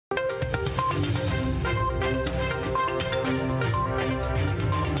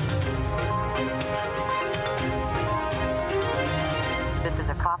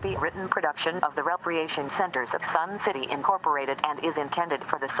written production of the Recreation Centers of Sun City Incorporated and is intended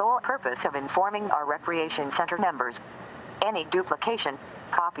for the sole purpose of informing our Recreation Center members. Any duplication,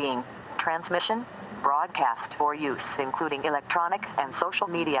 copying, transmission, broadcast, or use, including electronic and social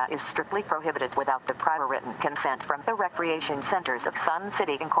media, is strictly prohibited without the prior written consent from the Recreation Centers of Sun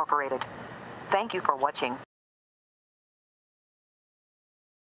City Incorporated. Thank you for watching.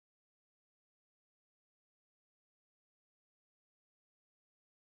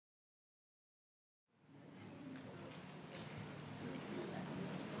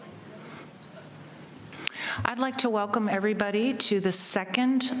 I'd like to welcome everybody to the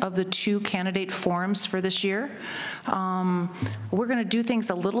second of the 2 candidate forums for this year. We're going to do things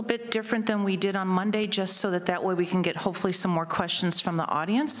a little bit different than we did on Monday, just so that way we can get hopefully some more questions from the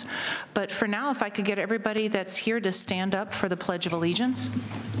audience. But for now, if I could get everybody that's here to stand up for the Pledge of Allegiance.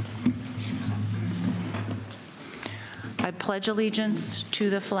 I pledge allegiance to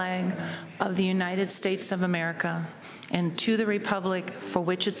the flag of the United States of America and to the republic for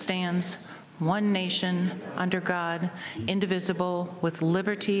which it stands, one nation, under God, indivisible, with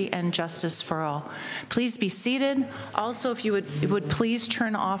liberty and justice for all. Please be seated. Also, if you would please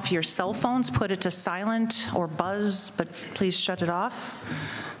turn off your cell phones, put it to silent or buzz, but please shut it off.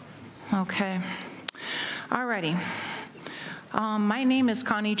 Okay. All righty. My name is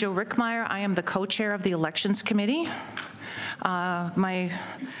Connie Jo Rickmeyer. I am the co-chair of the Elections Committee.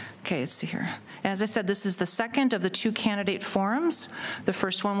 Okay, let's see here. As I said, this is the second of the 2 candidate forums. The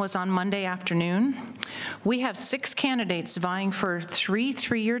first one was on Monday afternoon. We have 6 candidates vying for 3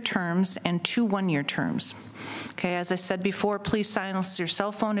 3-year terms and 2 1-year terms. Okay, as I said before, please silence your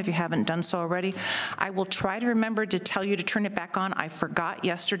cell phone if you haven't done so already. I will try to remember to tell you to turn it back on. I forgot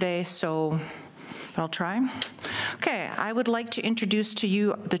yesterday, so I'll try. Okay, I would like to introduce to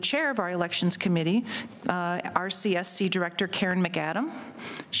you the chair of our elections committee, RCSC Director Karen McAdam.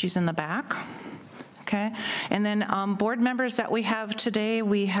 She's in the back. Okay, and then board members that we have today,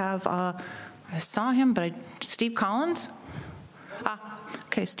 we have, I saw him, but Steve Collins.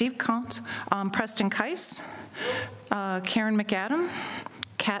 Okay, Steve Collins, Preston Keiss, Karen McAdam,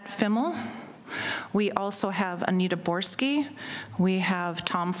 Kat Fimmel. We also have Anita Borski, we have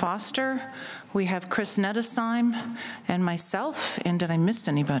Tom Foster, we have Chris Nettesheim, and myself, and did I miss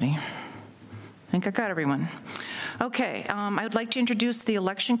anybody? I think I got everyone. Okay, I would like to introduce the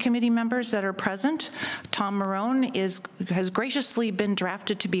election committee members that are present. Tom Marone has graciously been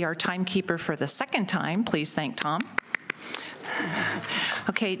drafted to be our timekeeper for the 2nd time. Please thank Tom.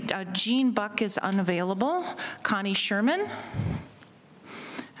 Okay, Jean Buck is unavailable. Connie Sherman.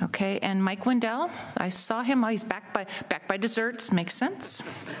 Okay, and Mike Wendell, I saw him, he's back by desserts, makes sense.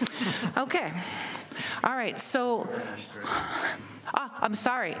 Okay, all right, so, I'm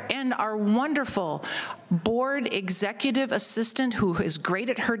sorry, and our wonderful board executive assistant who is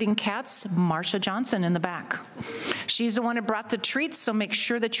great at herding cats, Marsha Johnson in the back. She's the one who brought the treats, so make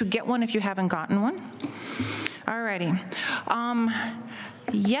sure that you get one if you haven't gotten one. All righty.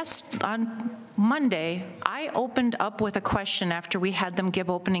 Yes, on Monday, I opened up with a question after we had them give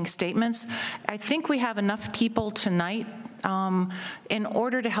opening statements. I think we have enough people tonight. In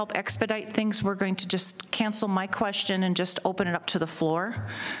order to help expedite things, we're going to just cancel my question and just open it up to the floor.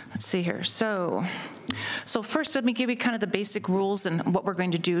 Let's see here. So first, let me give you kind of the basic rules and what we're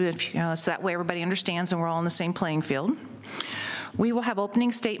going to do, so that way everybody understands and we're all on the same playing field. We will have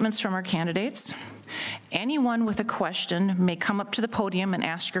opening statements from our candidates. Anyone with a question may come up to the podium and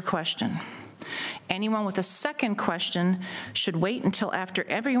ask your question. Anyone with a second question should wait until after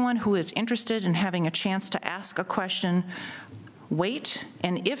everyone who is interested in having a chance to ask a question wait,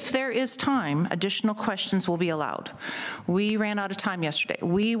 and if there is time, additional questions will be allowed. We ran out of time yesterday.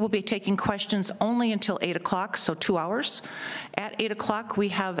 We will be taking questions only until 8 o'clock, so 2 hours. At 8 o'clock, we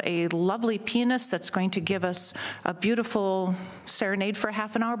have a lovely pianist that's going to give us a beautiful serenade for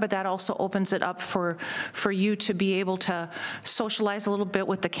half an hour, but that also opens it up for you to be able to socialize a little bit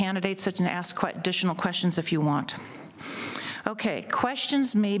with the candidates and ask additional questions if you want. Okay,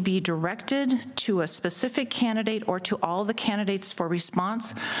 questions may be directed to a specific candidate or to all the candidates for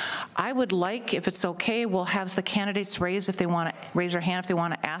response. I would like, if it's okay, we'll have the candidates raise their hand if they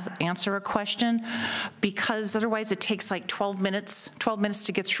want to answer a question, because otherwise it takes like 12 minutes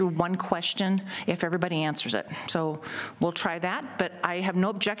to get through one question if everybody answers it. So we'll try that, but I have no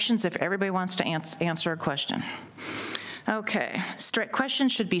objections if everybody wants to answer a question. Okay,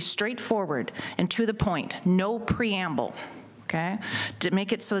 questions should be straightforward and to the point, no preamble. Okay, to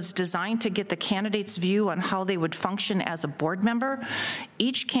make it so it's designed to get the candidate's view on how they would function as a board member.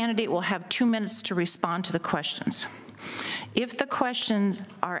 Each candidate will have 2 minutes to respond to the questions. If the questions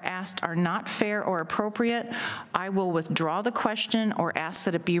are asked are not fair or appropriate, I will withdraw the question or ask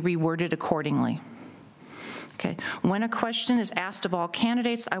that it be reworded accordingly. Okay. When a question is asked of all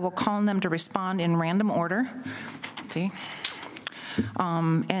candidates, I will call on them to respond in random order. See?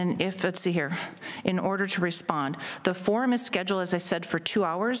 And if, let's see here, in order to respond. The forum is scheduled, as I said, for 2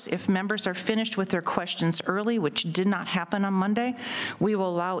 hours. If members are finished with their questions early, which did not happen on Monday, we will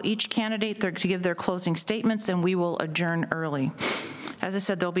allow each candidate to give their closing statements, and we will adjourn early. As I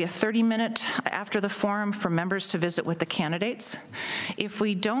said, there'll be a 30-minute after the forum for members to visit with the candidates. If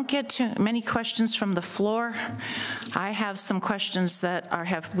we don't get to many questions from the floor, I have some questions that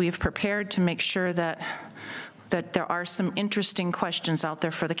we've prepared to make sure that there are some interesting questions out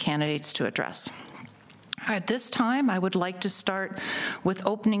there for the candidates to address. At this time, I would like to start with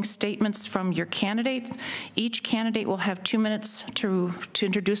opening statements from your candidates. Each candidate will have 2 minutes to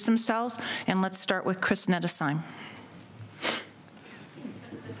introduce themselves, and let's start with Chris Nettesheim.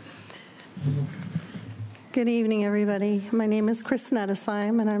 Good evening, everybody. My name is Chris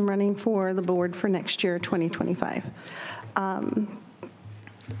Nettesheim, and I'm running for the board for next year, 2025.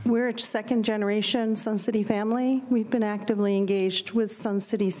 We're a second-generation Sun City family. We've been actively engaged with Sun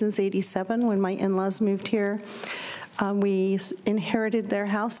City since '87 when my in-laws moved here. We inherited their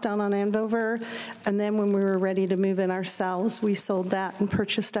house down on Andover, and then when we were ready to move in ourselves, we sold that and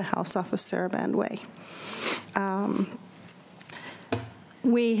purchased a house off of Saraband Way.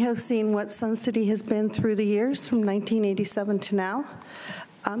 We have seen what Sun City has been through the years from 1987 to now.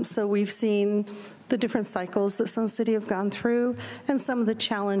 So we've seen the different cycles that Sun City have gone through and some of the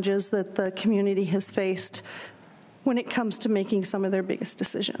challenges that the community has faced when it comes to making some of their biggest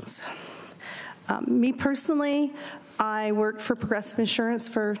decisions. Me personally, I worked for Progressive Insurance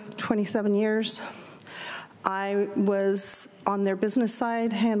for 27 years. I was on their business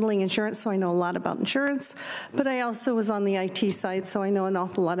side handling insurance, so I know a lot about insurance, but I also was on the IT side, so I know an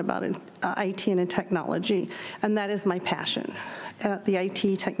awful lot about IT and technology, and that is my passion, the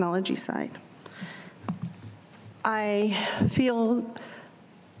IT technology side. I feel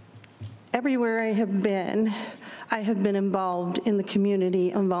everywhere I have been involved in the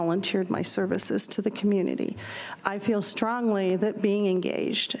community and volunteered my services to the community. I feel strongly that being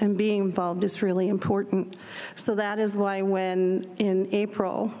engaged and being involved is really important. So that is why when in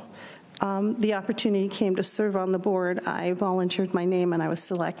April, the opportunity came to serve on the board, I volunteered my name and I was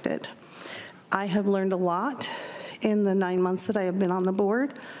selected. I have learned a lot in the 9 months that I have been on the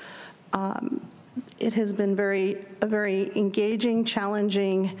board. It has been a very engaging,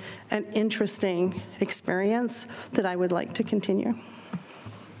 challenging, and interesting experience that I would like to continue.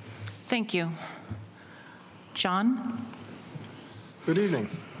 Thank you. John? Good evening.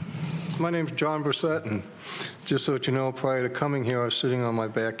 My name's John Brissett, and just so that you know, prior to coming here, I was sitting on my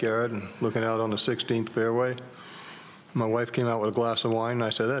backyard and looking out on the 16th fairway. My wife came out with a glass of wine, and I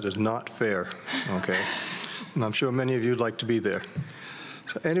said, "That is not fair," okay? And I'm sure many of you would like to be there.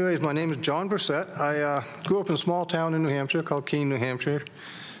 So anyways, my name is John Brissett. I grew up in a small town in New Hampshire called Keene, New Hampshire,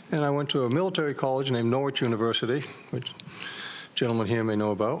 and I went to a military college named Norwich University, which gentlemen here may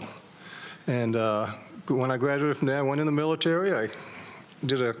know about. And when I graduated from there, I went in the military. I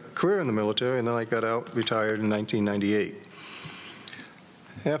did a career in the military, and then I got out, retired in 1998.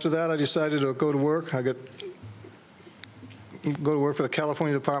 After that, I decided to go to work. I go to work for the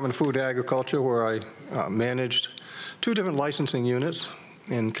California Department of Food and Agriculture, where I managed 2 different licensing units.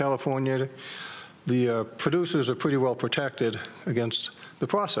 In California, the producers are pretty well protected against the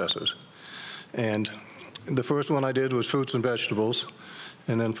processors. And the first one I did was fruits and vegetables.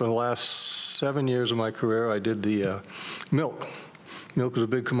 And then for the last 7 years of my career, I did the milk. Milk is a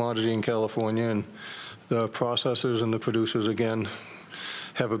big commodity in California, and the processors and the producers, again,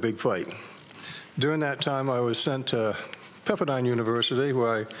 have a big fight. During that time, I was sent to Pepperdine University,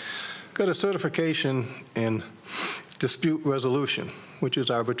 where I got a certification in dispute resolution, which is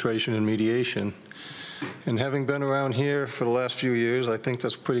arbitration and mediation. And having been around here for the last few years, I think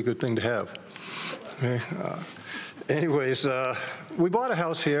that's a pretty good thing to have. Okay. Anyways, we bought a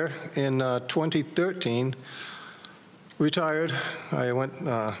house here in 2013, retired. I went,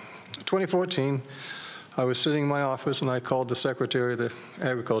 2014, I was sitting in my office and I called the Secretary of the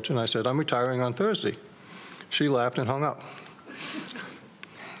Agriculture and I said, "I'm retiring on Thursday." She laughed and hung up.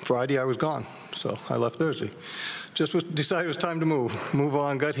 Friday, I was gone, so I left Thursday. Decided it was time to move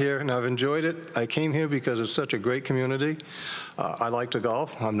on, got here, and I've enjoyed it. I came here because it's such a great community. I like to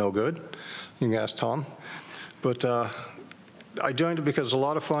golf. I'm no good. You can ask Tom. But I joined it because it's a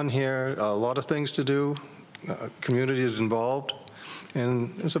lot of fun here, a lot of things to do, community is involved,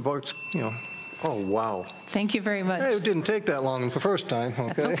 and it's about, you know, oh, wow. Thank you very much. Hey, it didn't take that long the first time,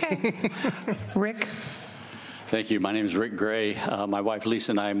 okay? That's okay. Rick? Thank you. My name is Rick Gray. My wife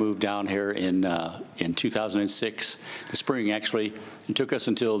Lisa and I moved down here in 2006, the spring actually. It took us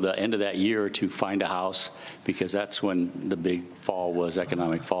until the end of that year to find a house because that's when the big fall was,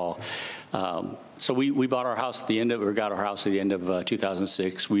 economic fall. So we bought our house at the end of, or got our house at the end of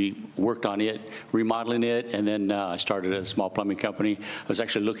 2006. We worked on it, remodeling it, and then I started a small plumbing company. I was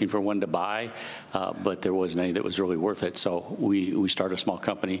actually looking for one to buy, but there wasn't any that was really worth it. So we started a small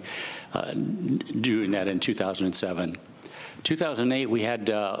company doing that in 2007. 2008, we had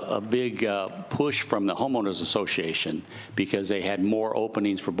a big push from the Homeowners Association because they had more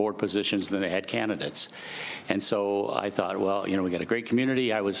openings for board positions than they had candidates. And so I thought, well, you know, we got a great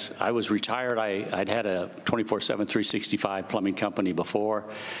community. I was retired. I'd had a 24/7, 365 plumbing company before,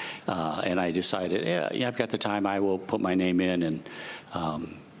 and I decided, yeah, I've got the time. I will put my name in, and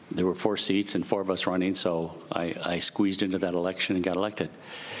there were 4 seats and 4 of us running, so I squeezed into that election and got elected.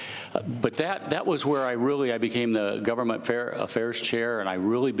 But that was where I became the government affairs chair, and I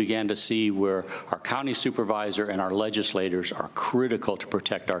really began to see where our county supervisor and our legislators are critical to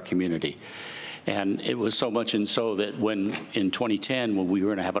protect our community. And it was so much and so that when in 2010, when we were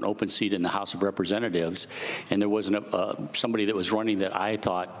going to have an open seat in the House of Representatives, and there wasn't somebody that was running that I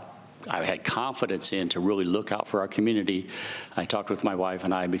thought I had confidence in to really look out for our community, I talked with my wife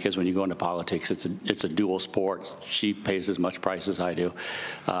and I, because when you go into politics, it's a dual sport. She pays as much price as I do.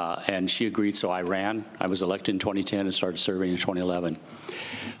 And she agreed, so I ran. I was elected in 2010 and started serving in 2011.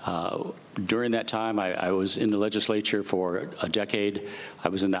 During that time, I was in the legislature for a decade. I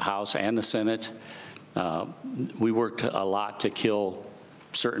was in the House and the Senate. We worked a lot to kill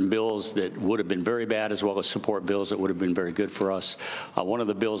certain bills that would have been very bad, as well as support bills that would have been very good for us. One of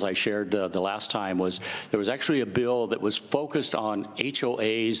the bills I shared the last time was there was actually a bill that was focused on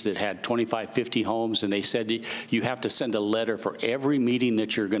HOAs that had 25, 50 homes, and they said you have to send a letter for every meeting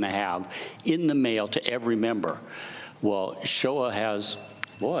that you're going to have in the mail to every member. Well, SHOA has,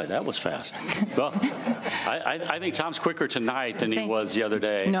 boy, that was fast. Well, I think Tom's quicker tonight than he was the other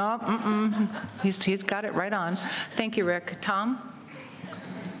day. No, he's got it right on. Thank you, Rick. Tom?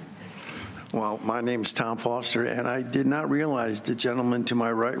 Well, my name is Tom Foster, and I did not realize the gentlemen to my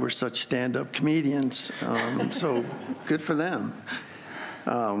right were such stand-up comedians, so good for them.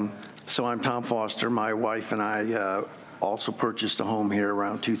 So I'm Tom Foster. My wife and I also purchased a home here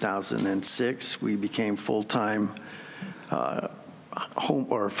around 2006. We became full-time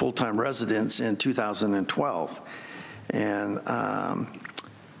full-time residents in 2012, and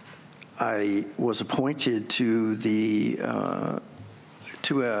I was appointed to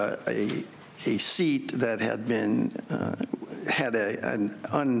a seat that had been had an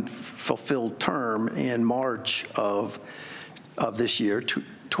unfulfilled term in March of this year,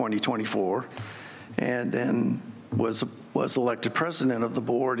 2024, and then was elected president of the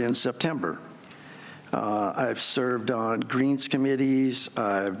board in September. I've served on Greens committees.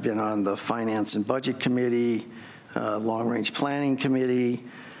 I've been on the Finance and Budget Committee, Long Range Planning Committee,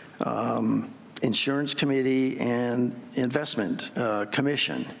 Insurance Committee, and Investment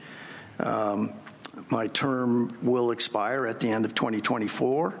Commission. My term will expire at the end of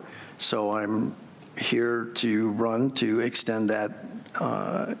 2024, so I'm here to run to extend that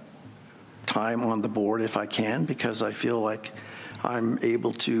time on the board if I can, because I feel like I'm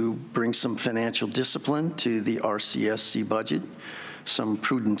able to bring some financial discipline to the RCSC budget, some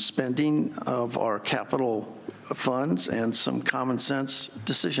prudent spending of our capital funds, and some common sense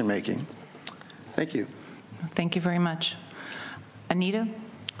decision making. Thank you. Thank you very much. Anita?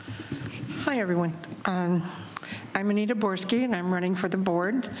 Hi, everyone. I'm Anita Borski, and I'm running for the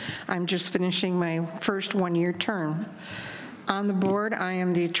board. I'm just finishing my first one-year term. On the board, I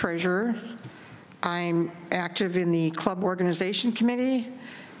am the treasurer. I'm active in the club organization committee.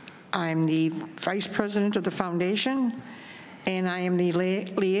 I'm the vice president of the foundation, and I am the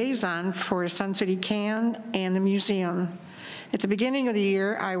liaison for Sun City Can and the museum. At the beginning of the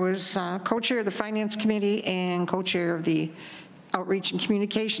year, I was co-chair of the finance committee and co-chair of the Outreach and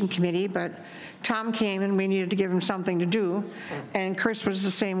Communication Committee, but Tom came and we needed to give him something to do, and Chris was the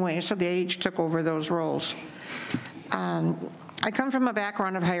same way, so they each took over those roles. I come from a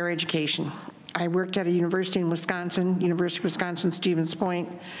background of higher education. I worked at a university in Wisconsin, University of Wisconsin-Stevens Point,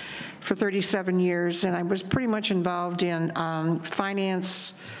 for 37 years, and I was pretty much involved in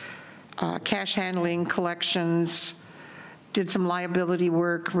finance, cash handling, collections, did some liability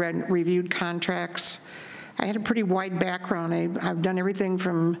work, reviewed contracts. I had a pretty wide background. I've done everything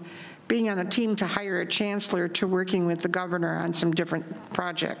from being on a team to hire a chancellor to working with the governor on some different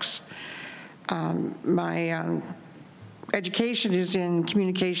projects. My education is in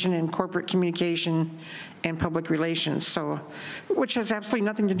communication and corporate communication and public relations, so, which has absolutely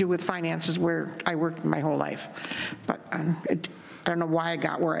nothing to do with finances, where I worked my whole life. But I don't know why I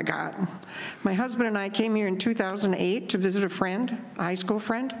got where I got. My husband and I came here in 2008 to visit a friend, a high school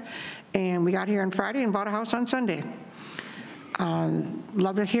friend, and we got here on Friday and bought a house on Sunday.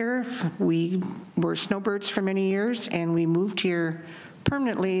 Love it here. We were snowbirds for many years, and we moved here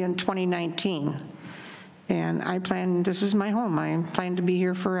permanently in 2019. And this is my home. I plan to be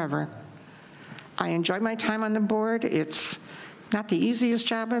here forever. I enjoy my time on the board. It's not the easiest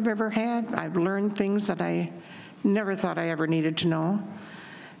job I've ever had. I've learned things that I never thought I ever needed to know.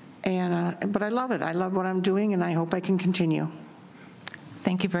 But I love it. I love what I'm doing, and I hope I can continue.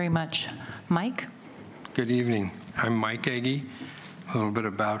 Thank you very much. Mike? Good evening. I'm Mike Agee. A little bit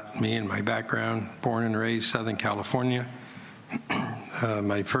about me and my background. Born and raised Southern California.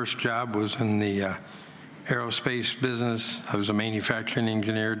 My first job was in the aerospace business. I was a manufacturing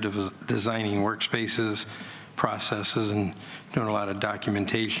engineer designing workspaces, processes, and doing a lot of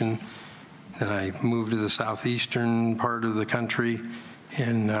documentation. Then I moved to the southeastern part of the country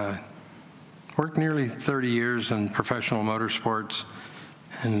and worked nearly 30 years in professional motorsports,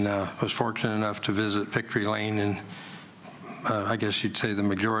 and was fortunate enough to visit Victory Lane and I guess you'd say the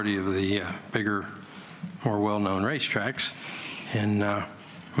majority of the bigger, more well-known racetracks. And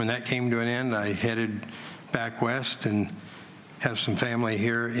when that came to an end, I headed back west and have some family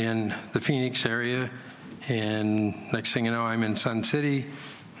here in the Phoenix area. And next thing you know, I'm in Sun City.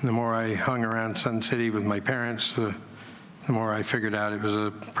 And the more I hung around Sun City with my parents, the more I figured out it was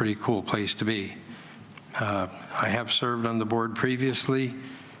a pretty cool place to be. I have served on the board previously,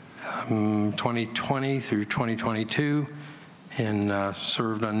 2020 through 2022, and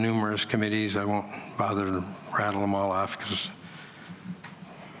served on numerous committees. I won't bother to rattle them all off because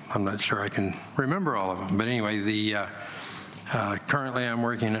I'm not sure I can remember all of them. But anyway, currently I'm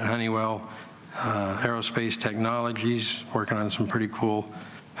working at Honeywell Aerospace Technologies, working on some pretty cool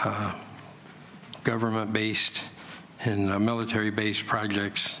government-based and military-based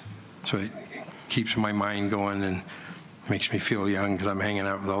projects. So it keeps my mind going and makes me feel young because I'm hanging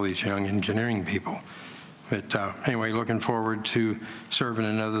out with all these young engineering people. But anyway, looking forward to serving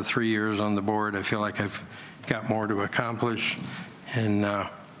another 3 years on the board. I feel like I've got more to accomplish. And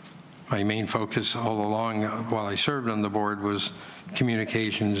my main focus all along while I served on the board was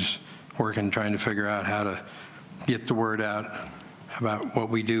communications, trying to figure out how to get the word out about what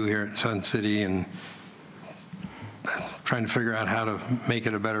we do here at Sun City and trying to figure out how to make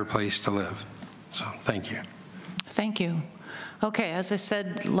it a better place to live. So thank you. Thank you. Okay, as I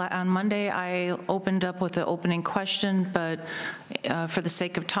said on Monday, I opened up with the opening question, but for the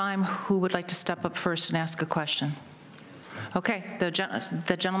sake of time, who would like to step up first and ask a question? Okay, the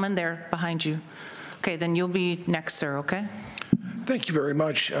gentleman there behind you. Okay, then you'll be next, sir, okay? Thank you very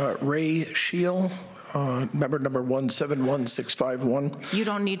much. Ray Scheel, member number 171651. You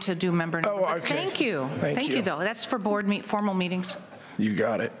don't need to do member number. Oh, okay. Thank you. Thank you, though. That's for formal meetings. You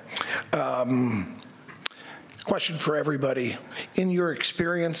got it. Question for everybody. In your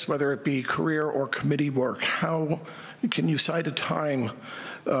experience, whether it be career or committee work, how can you cite a time,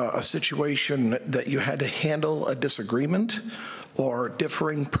 a situation that you had to handle a disagreement or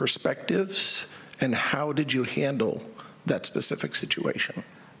differing perspectives, and how did you handle that specific situation?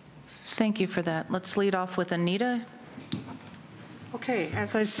 Thank you for that. Let's lead off with Anita. Okay,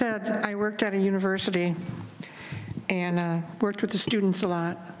 as I said, I worked at a university and worked with the students a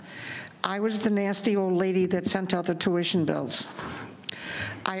lot. I was the nasty old lady that sent out the tuition bills.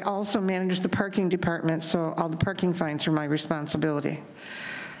 I also managed the parking department, so all the parking fines were my responsibility.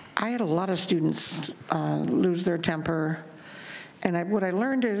 I had a lot of students lose their temper, and what I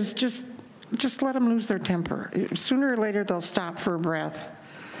learned is just let them lose their temper. Sooner or later, they'll stop for a breath,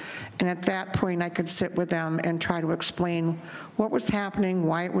 and at that point, I could sit with them and try to explain what was happening,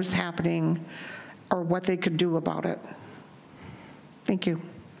 why it was happening, or what they could do about it. Thank you.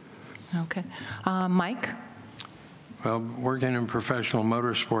 Okay. Mike? Well, working in professional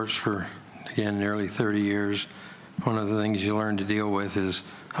motorsports for, again, nearly 30 years, one of the things you learn to deal with is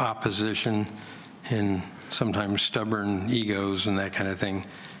opposition and sometimes stubborn egos and that kind of thing.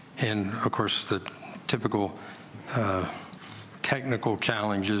 And, of course, the typical technical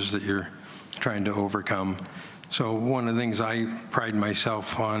challenges that you're trying to overcome. So one of the things I pride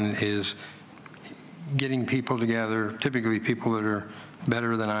myself on is getting people together, typically people that are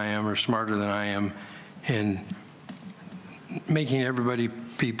better than I am or smarter than I am, and making everybody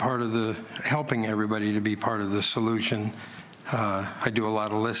be part of helping everybody to be part of the solution. I do a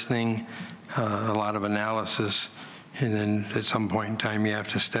lot of listening, a lot of analysis, and then at some point in time you have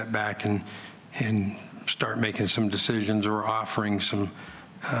to step back and start making some decisions or offering some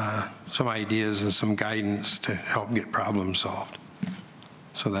ideas and some guidance to help get problems solved.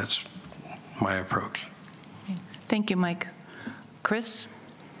 So that's my approach. Thank you, Mike. Chris?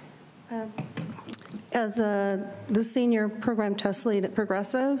 As the senior program test lead at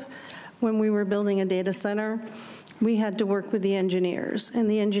Progressive, when we were building a data center, we had to work with the engineers, and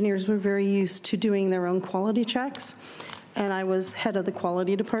the engineers were very used to doing their own quality checks, and I was head of the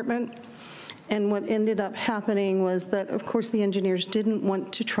quality department. And what ended up happening was that, of course, the engineers didn't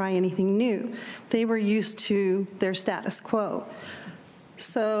want to try anything new. They were used to their status quo.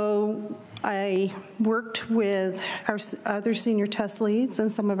 So I worked with our other senior test leads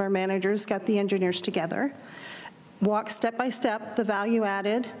and some of our managers, got the engineers together, walked step by step the value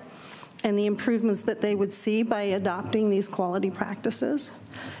added and the improvements that they would see by adopting these quality practices.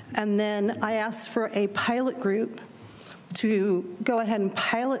 And then I asked for a pilot group to go ahead and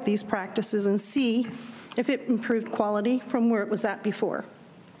pilot these practices and see if it improved quality from where it was at before.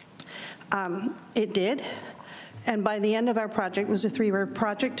 It did. And by the end of our project, it was a 3-year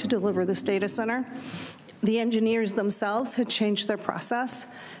project to deliver this data center. The engineers themselves had changed their process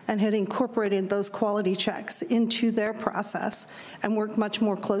and had incorporated those quality checks into their process and worked much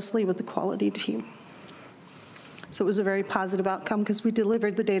more closely with the quality team. So it was a very positive outcome because we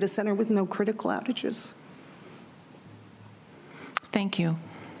delivered the data center with no critical outages. Thank you.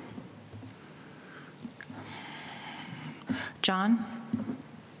 John?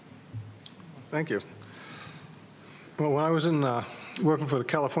 Thank you. Well, when I was working for the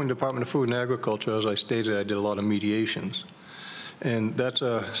California Department of Food and Agriculture, as I stated, I did a lot of mediations. And that's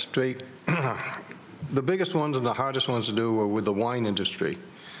a straight, the biggest ones and the hardest ones to do were with the wine industry,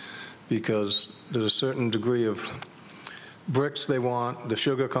 because there's a certain degree of bricks they want, the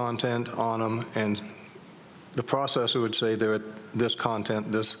sugar content on them, and the processor would say they're at this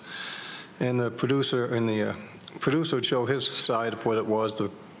content, this, and the producer would show his side of what it was,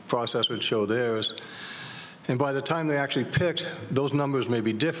 the processor would show theirs. And by the time they actually picked, those numbers may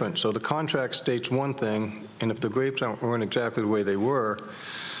be different. So the contract states one thing, and if the grapes weren't exactly the way they were,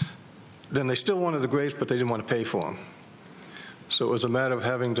 then they still wanted the grapes, but they didn't want to pay for them. So it was a matter of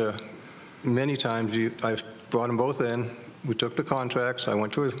having to, many times, I brought them both in. We took the contracts. I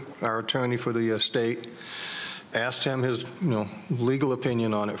went to our attorney for the state, asked him his legal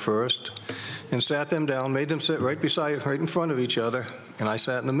opinion on it first, and sat them down, made them sit right in front of each other, and I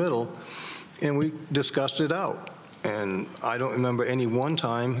sat in the middle. And we discussed it out. And I don't remember any one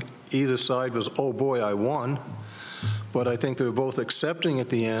time either side was, oh boy, I won. But I think they were both accepting at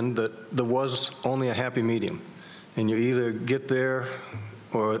the end that there was only a happy medium. And you either get there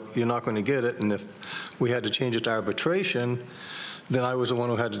or you're not going to get it. And if we had to change it to arbitration, then I was the one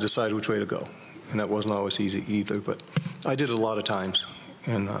who had to decide which way to go. And that wasn't always easy either. But I did it a lot of times.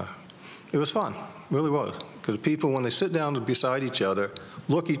 And it was fun, really was. Because people, when they sit down beside each other,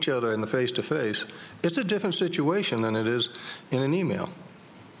 look each other in the face-to-face, it's a different situation than it is in an email.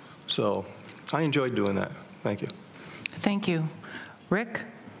 So I enjoyed doing that. Thank you. Thank you. Rick?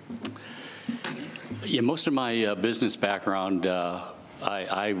 Yeah, most of my business background,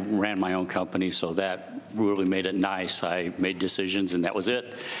 I ran my own company, so that really made it nice. I made decisions, and that was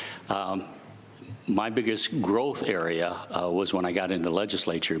it. My biggest growth area was when I got into the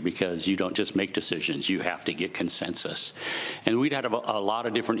legislature, because you don't just make decisions, you have to get consensus. And we'd had a lot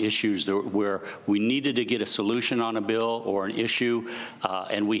of different issues where we needed to get a solution on a bill or an issue,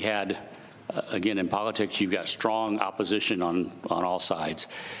 and we had, again, in politics, you've got strong opposition on all sides.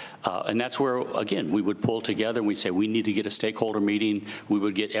 And that's where, again, we would pull together and we'd say, we need to get a stakeholder meeting. We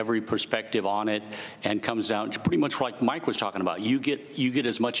would get every perspective on it, and comes down to pretty much like Mike was talking about. You get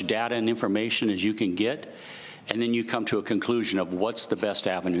as much data and information as you can get, and then you come to a conclusion of what's the best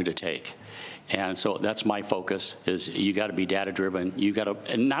avenue to take. And so that's my focus, is you got to be data-driven. You got to,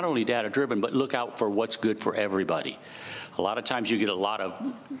 and not only data-driven, but look out for what's good for everybody. A lot of times you get a lot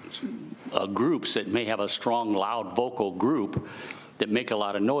of groups that may have a strong, loud, vocal group that make a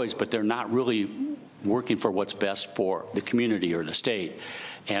lot of noise, but they're not really working for what's best for the community or the state.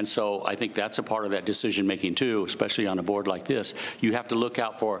 And so I think that's a part of that decision-making too, especially on a board like this. You have to look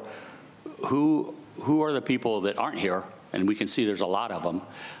out for who are the people that aren't here, and we can see there's a lot of them.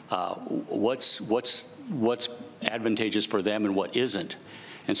 What's advantageous for them and what isn't?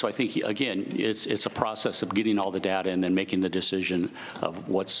 And so I think, again, it's a process of getting all the data and then making the decision of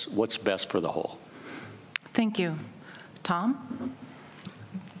what's best for the whole. Thank you. Tom?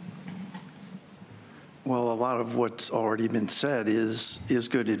 Well, a lot of what's already been said is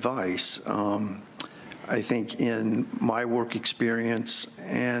good advice. I think in my work experience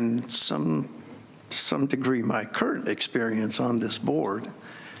and to some degree my current experience on this board,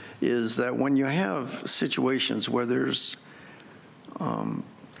 is that when you have situations where there's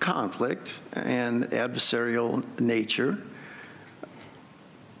conflict and adversarial nature,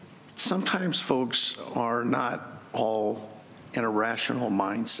 sometimes folks are not all in a rational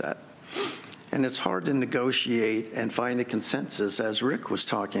mindset. And it's hard to negotiate and find a consensus, as Rick was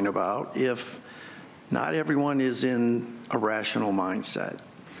talking about, if not everyone is in a rational mindset.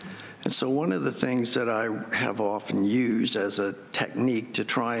 And so one of the things that I have often used as a technique to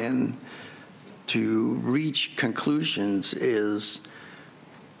try and to reach conclusions is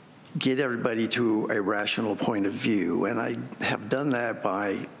get everybody to a rational point of view. And I have done that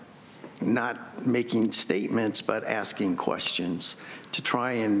by not making statements, but asking questions to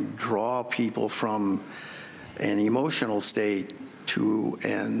try and draw people from an emotional state to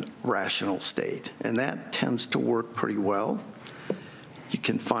an rational state. And that tends to work pretty well. You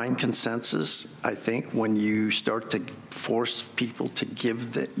can find consensus, I think, when you start to force people to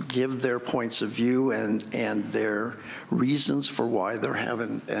give their points of view and their reasons for why they're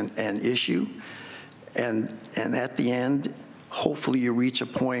having an issue. And at the end, hopefully you reach a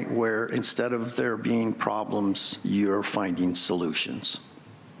point where instead of there being problems, you're finding solutions.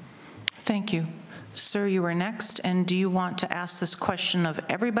 Thank you. Sir, you are next, and do you want to ask this question of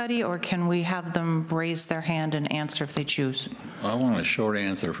everybody, or can we have them raise their hand and answer if they choose? I want a short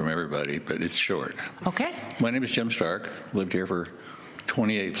answer from everybody, but it's short. Okay. My name is Jim Stark, lived here for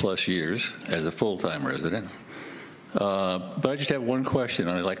 28 plus years as a full-time resident. But I just have one question,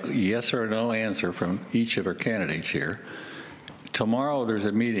 and I'd like a yes or no answer from each of our candidates here. Tomorrow there's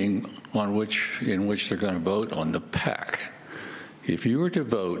a meeting in which they're going to vote on the PAC. If you were to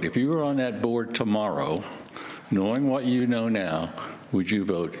vote, if you were on that board tomorrow, knowing what you know now, would you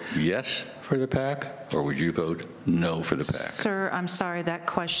vote yes for the PAC, or would you vote no for the PAC? Sir, I'm sorry, that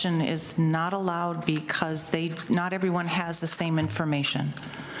question is not allowed because not everyone has the same information.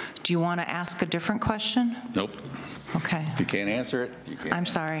 Do you want to ask a different question? Nope. Okay. If you can't answer it, you can't. I'm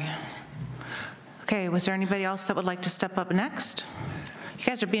sorry. Okay, was there anybody else that would like to step up next? You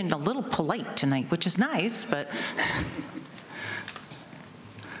guys are being a little polite tonight, which is nice, but...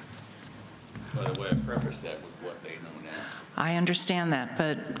 By the way, I prefaced that with what they know now. I understand that,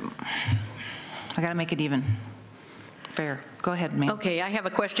 but I got to make it even. Fair. Go ahead, ma'am. Okay, I have a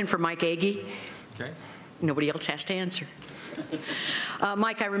question for Mike Agee. Okay. Nobody else has to answer.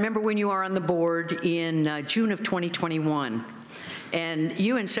 Mike, I remember when you were on the board in June of 2021, and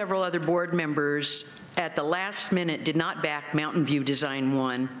you and several other board members at the last minute did not back Mountain View Design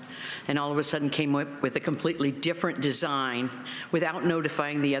 1, and all of a sudden came up with a completely different design without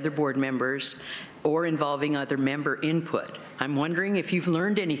notifying the other board members or involving other member input. I'm wondering if you've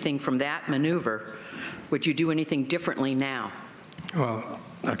learned anything from that maneuver. Would you do anything differently now? Well,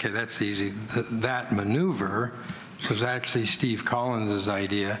 okay, that's easy. That maneuver was actually Steve Collins'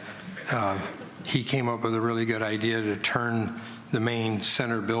 idea. He came up with a really good idea to turn the main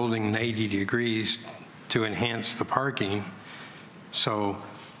center building 90 degrees to enhance the parking. So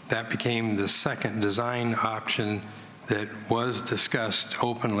that became the second design option that was discussed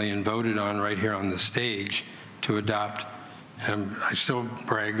openly and voted on right here on the stage to adopt. And I still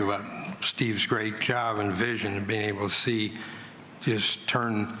brag about Steve's great job and vision of being able to see just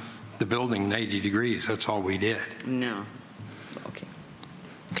turn the building 90 degrees. That's all we did. No. Okay.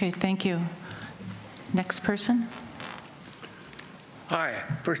 Okay, thank you. Next person. Hi.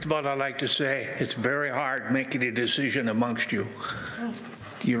 First of all, I'd like to say it's very hard making a decision amongst you.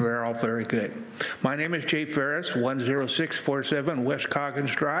 You're all very good. My name is Jay Ferris, 10647 West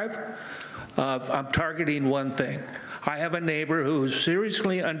Coggins Drive. I'm targeting one thing. I have a neighbor who is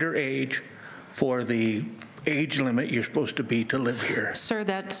seriously underage for the age limit you're supposed to be to live here. Sir,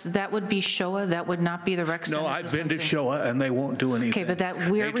 that would be Showa. That would not be the rec center. No, I've been to Showa and they won't do anything. Okay, but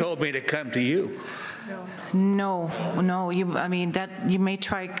they told me to come to you. No, you may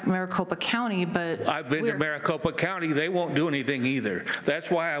try Maricopa County, but I've been to Maricopa County. They won't do anything either. That's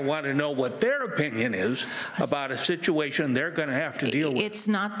why I want to know what their opinion is about a situation they're going to have to deal with. It's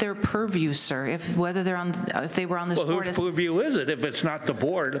not their purview, sir. If they were on this board. Whose purview is it if it's not the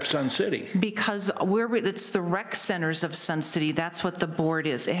board of Sun City? Because it's the rec centers of Sun City. That's what the board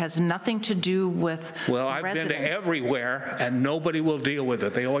is. It has nothing to do with Well, I've residents. been to everywhere, and nobody will deal with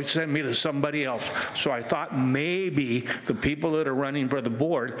it. They always send me to somebody else. So I thought maybe the people that are running for the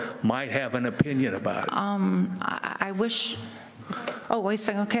board might have an opinion about it. I wish. Oh, wait a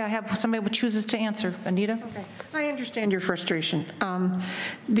second. Okay, I have somebody who chooses to answer. Anita? Okay. I understand your frustration.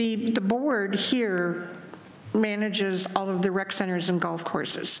 The board here manages all of the rec centers and golf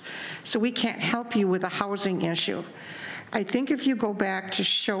courses, so we can't help you with a housing issue. I think if you go back to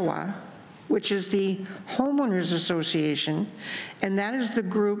Showa, which is the Homeowners Association, and that is the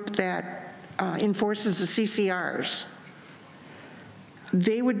group that enforces the CCRs.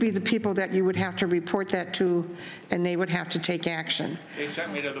 They would be the people that you would have to report that to, and they would have to take action. They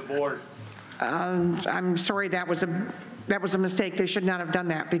sent me to the board. I'm sorry, that was a mistake. They should not have done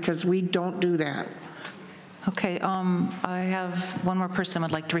that because we don't do that. Okay, I have one more person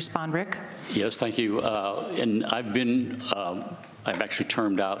would like to respond. Rick? Yes, thank you. And I've actually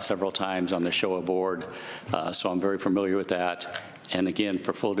termed out several times on the SHOA board, so I'm very familiar with that. And again,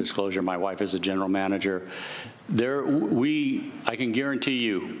 for full disclosure, my wife is a general manager. I can guarantee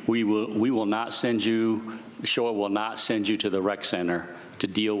you, we will not send you, SHOA will not send you to the rec center to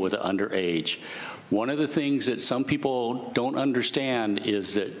deal with the underage. One of the things that some people don't understand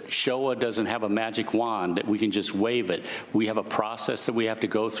is that SHOA doesn't have a magic wand that we can just wave it. We have a process that we have to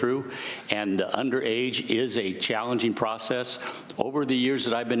go through, and the underage is a challenging process. Over the years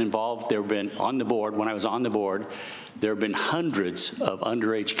that I've been involved, there have been on the board, when I was on the board, there have been hundreds of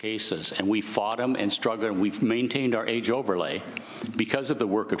underage cases, and we fought them and struggled, and we've maintained our age overlay because of the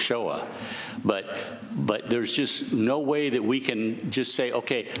work of SHOA. But there's just no way that we can just say,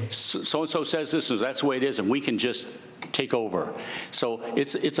 okay, so-and-so says this, so that's the way it is, and we can just take over. So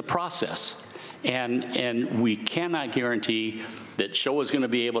it's a process, and we cannot guarantee that SHOA is going to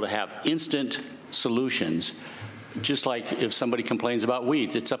be able to have instant solutions. Just like if somebody complains about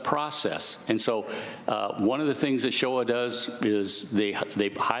weeds, it's a process. And so one of the things that SHOA does is they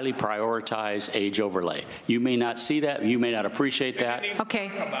highly prioritize age overlay. You may not see that, you may not appreciate that.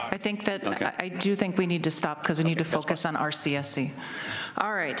 Okay, I think that, okay. I do think we need to stop because we need to focus on RCSC.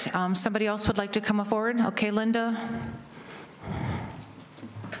 All right, somebody else would like to come forward? Okay, Linda.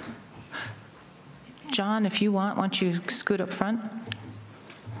 John, if you want, why don't you scoot up front?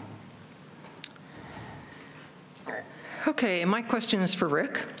 Okay, my question is for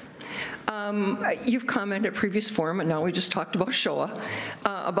Rick. You've commented at previous forum, and now we just talked about SHOA,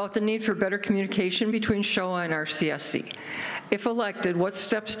 about the need for better communication between SHOA and RCSC. If elected, what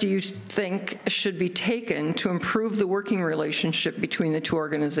steps do you think should be taken to improve the working relationship between the two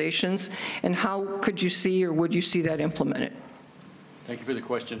organizations, and how could you see or would you see that implemented? Thank you for the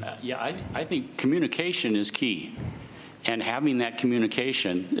question. Yeah, I think communication is key, and having that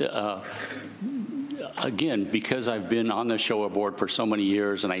communication, again, because I've been on the SHOA board for so many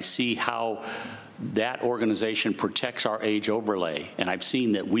years and I see how that organization protects our age overlay, and I've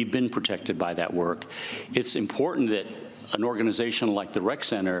seen that we've been protected by that work, it's important that an organization like the Rec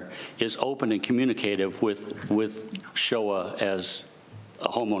Center is open and communicative with SHOA as a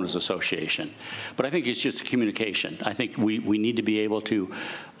homeowners association. But I think it's just communication. I think we need to be able to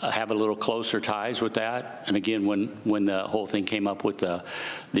have a little closer ties with that. And again, when the whole thing came up with the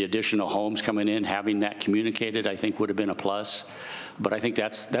additional homes coming in, having that communicated, I think would have been a plus. But I think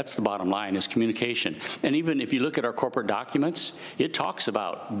that's the bottom line, is communication. And even if you look at our corporate documents, it talks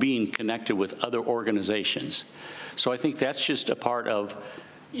about being connected with other organizations. So I think that's just a part of,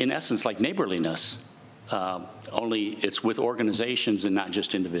 in essence, like neighborliness. Only it's with organizations and not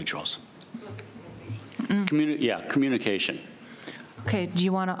just individuals. So it's a communication. Communication. Okay, do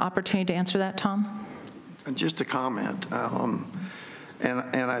you want an opportunity to answer that, Tom? Just a comment. And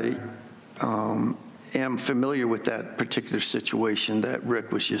I am familiar with that particular situation that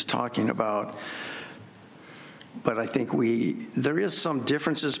Rick was just talking about. But I think there is some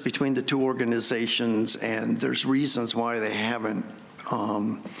differences between the two organizations, and there's reasons why they haven't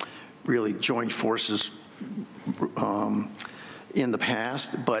really joined forces in the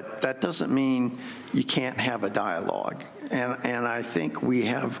past, but that doesn't mean you can't have a dialogue. And I think we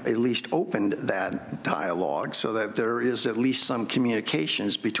have at least opened that dialogue so that there is at least some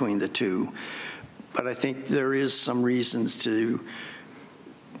communications between the two. But I think there is some reasons to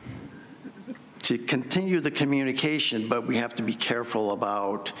continue the communication, but we have to be careful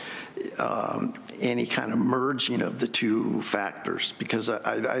about any kind of merging of the two factors, because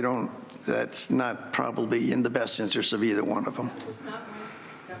I don't, that's not probably in the best interest of either one of them.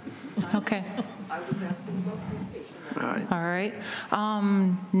 Okay. I was asking about communication. All right.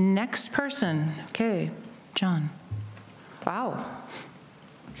 Next person. Okay, John. Wow.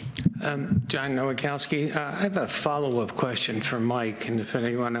 John Nowakowski. I have a follow-up question for Mike, and if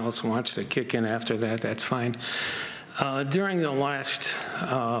anyone else wants to kick in after that, that's fine. During the last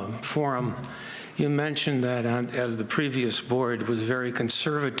forum, you mentioned that as the previous board was very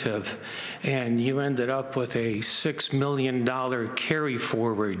conservative, and you ended up with a $6 million carry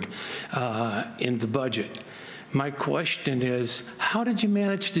forward in the budget. My question is, how did you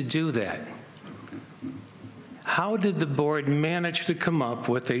manage to do that? How did the board manage to come up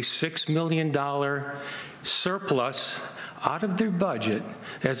with a $6 million surplus out of their budget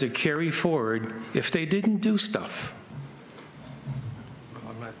as a carry forward if they didn't do stuff?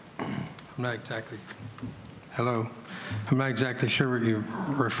 I'm not exactly, hello? I'm not exactly sure what you're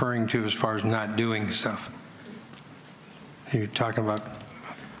referring to as far as not doing stuff. You're talking about?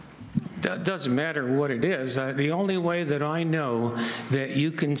 That doesn't matter what it is. The only way that I know that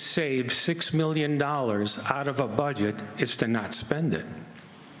you can save $6 million out of a budget is to not spend it.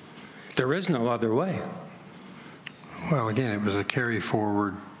 There is no other way. Well, again, it was a carry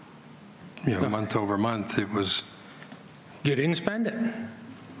forward, month over month. It was. You didn't spend it.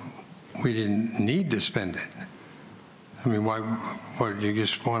 We didn't need to spend it. I mean, why? What? You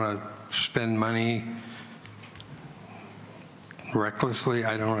just want to spend money recklessly?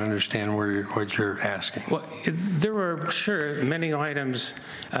 I don't understand what you're asking. Well, there were sure many items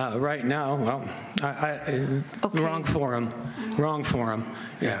right now. Well, okay. Wrong forum.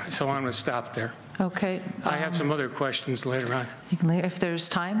 Yeah. So I'm going to stop there. Okay. I have some other questions later on. You can, if there's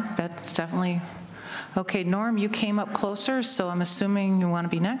time, that's definitely. Okay, Norm, you came up closer, so I'm assuming you want to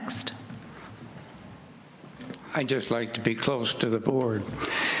be next. I'd just like to be close to the board.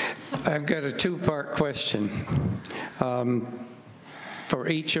 I've got a two-part question for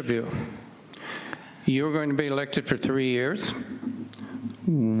each of you. You're going to be elected for 3 years.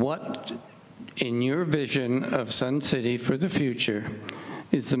 What, in your vision of Sun City for the future,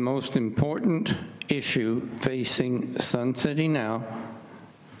 is the most important issue facing Sun City now,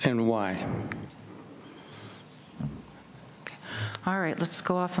 and why? Okay. All right, let's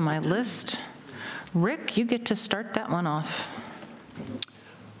go off of my list. Rick, you get to start that one off.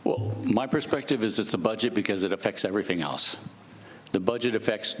 Well, my perspective is it's a budget because it affects everything else. The budget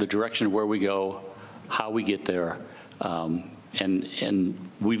affects the direction of where we go, how we get there,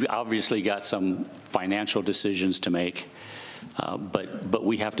 and we've obviously got some financial decisions to make, but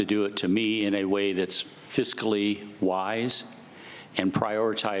we have to do it, to me, in a way that's fiscally wise and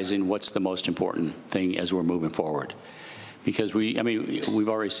prioritizing what's the most important thing as we're moving forward. Because we've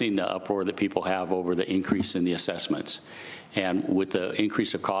already seen the uproar that people have over the increase in the assessments. And with the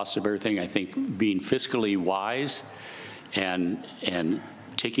increase of cost of everything, I think being fiscally wise and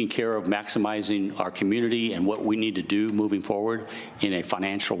taking care of maximizing our community and what we need to do moving forward in a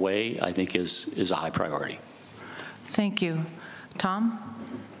financial way, I think is a high priority. Thank you. Tom?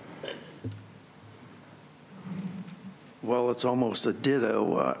 Well, it's almost a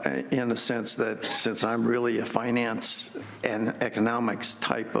ditto in the sense that since I'm really a finance and economics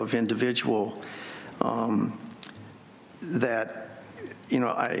type of individual, that,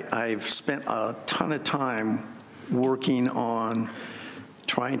 I've spent a ton of time working on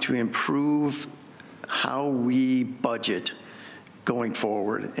trying to improve how we budget going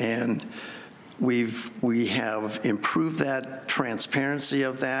forward. And we have improved that transparency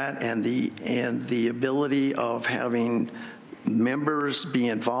of that and the ability of having members be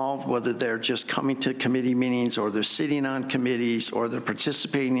involved, whether they're just coming to committee meetings or they're sitting on committees or they're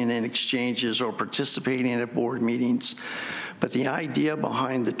participating in exchanges or participating at board meetings. But the idea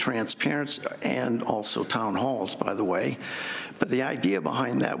behind the transparency, and also town halls, by the way, but the idea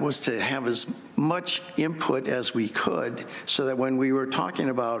behind that was to have as much input as we could so that when we were talking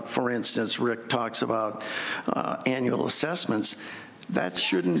about, for instance, Rick talks about annual assessments, that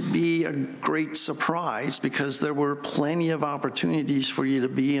shouldn't be a great surprise because there were plenty of opportunities for you to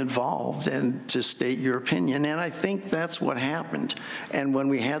be involved and to state your opinion. And I think that's what happened. And when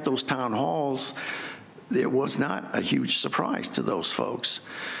we had those town halls, it was not a huge surprise to those folks.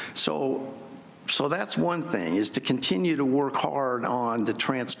 So that's one thing, is to continue to work hard on the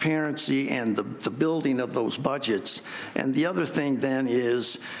transparency and the building of those budgets. And the other thing then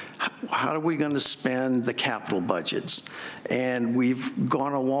is, how are we going to spend the capital budgets? And we've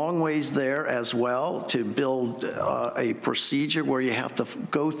gone a long ways there as well to build a procedure where you have to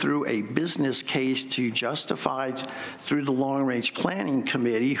go through a business case to justify through the Long Range Planning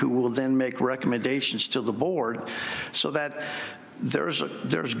Committee, who will then make recommendations to the board, so that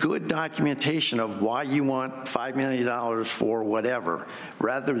there's good documentation of why you want $5 million for whatever,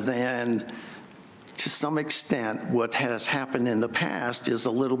 rather than, to some extent, what has happened in the past is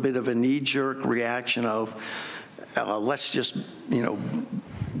a little bit of a knee-jerk reaction of, let's just,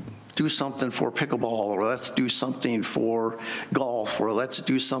 do something for pickleball, or let's do something for golf, or let's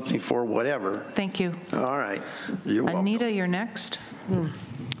do something for whatever. Thank you. All right. You're welcome. Anita, you're next.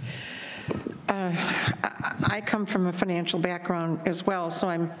 I come from a financial background as well, so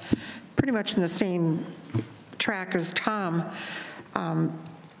I'm pretty much in the same track as Tom.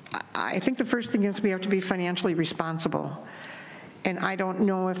 I think the first thing is we have to be financially responsible. And I don't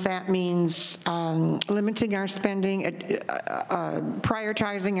know if that means limiting our spending,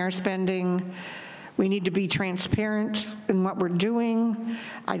 prioritizing our spending, We need to be transparent in what we're doing.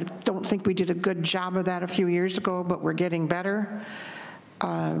 I don't think we did a good job of that a few years ago, but we're getting better.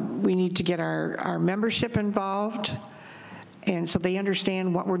 We need to get our membership involved, and so they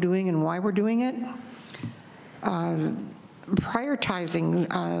understand what we're doing and why we're doing it.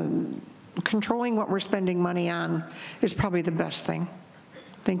 Prioritizing, controlling what we're spending money on is probably the best thing.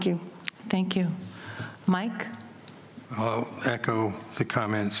 Thank you. Thank you. Mike? I'll echo the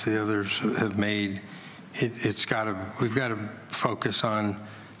comments the others have made. We've got to focus on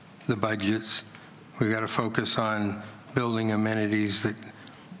the budgets. We've got to focus on building amenities that,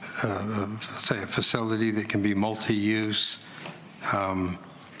 say, a facility that can be multi-use,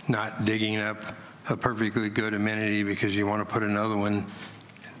 not digging up a perfectly good amenity because you want to put another one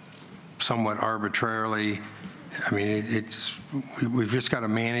somewhat arbitrarily. I mean, we've just got to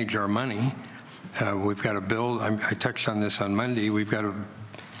manage our money. We've got to build, I touched on this on Monday, we've got to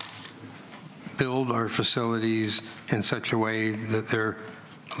build our facilities in such a way that they're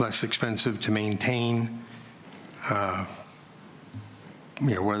less expensive to maintain.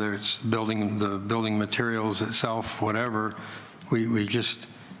 Whether it's the building materials itself, whatever, we just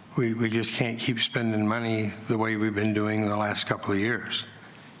can't keep spending money the way we've been doing the last couple of years.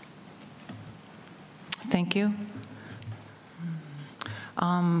 Thank you.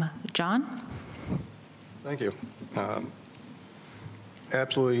 John? Thank you.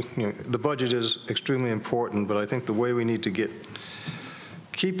 Absolutely, the budget is extremely important, but I think the way we need to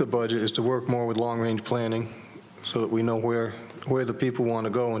keep the budget is to work more with long-range planning so that we know where the people want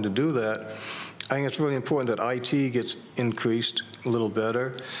to go, and to do that, I think it's really important that IT gets increased a little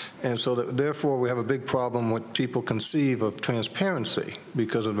better, and so that therefore we have a big problem what people conceive of transparency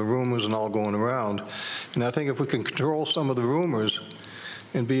because of the rumors and all going around. And I think if we can control some of the rumors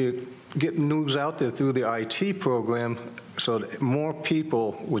and get news out there through the IT program so that more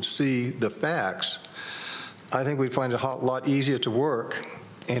people would see the facts, I think we'd find it a lot easier to work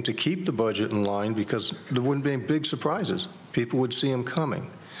and to keep the budget in line because there wouldn't be any big surprises. People would see them coming.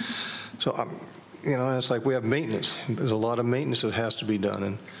 So, it's like we have maintenance. There's a lot of maintenance that has to be done.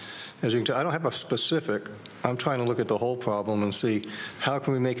 And as you can tell, I don't have a specific. I'm trying to look at the whole problem and see how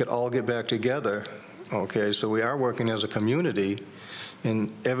can we make it all get back together. Okay, so we are working as a community,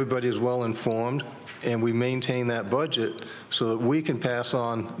 and everybody is well informed, and we maintain that budget so that we can pass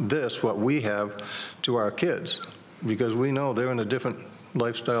on what we have, to our kids, because we know they're in a different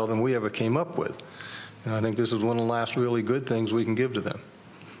lifestyle than we ever came up with. And I think this is one of the last really good things we can give to them.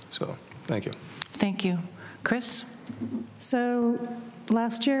 So, thank you. Thank you. Chris? So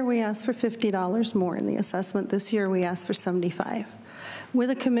last year we asked for $50 more in the assessment. This year we asked for $75,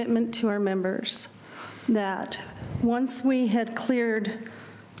 with a commitment to our members that once we had cleared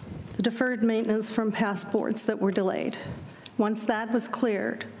the deferred maintenance from past boards that were delayed, once that was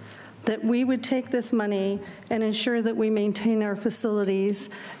cleared, that we would take this money and ensure that we maintain our facilities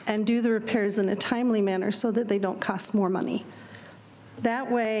and do the repairs in a timely manner so that they don't cost more money.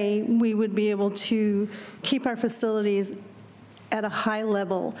 That way, we would be able to keep our facilities at a high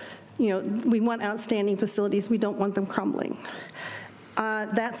level. We want outstanding facilities. We don't want them crumbling.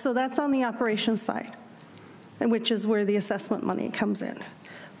 So that's on the operations side, which is where the assessment money comes in.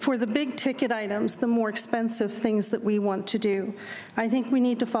 For the big ticket items, the more expensive things that we want to do, I think we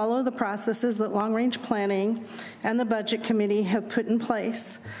need to follow the processes that long-range planning and the budget committee have put in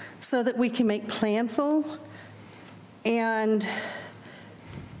place so that we can make planful and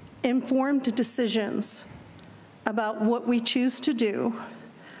informed decisions about what we choose to do,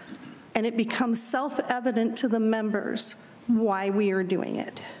 and it becomes self-evident to the members why we are doing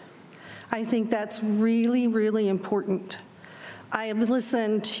it. I think that's really, really important. I have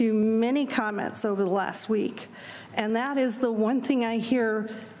listened to many comments over the last week, and that is the one thing I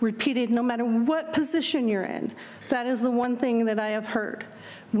hear repeated no matter what position you're in. That is the one thing that I have heard.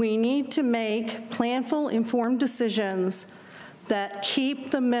 We need to make planful, informed decisions that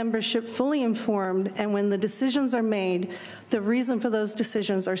keep the membership fully informed, and when the decisions are made, the reason for those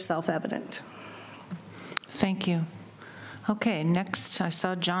decisions are self-evident. Thank you. Okay, next, I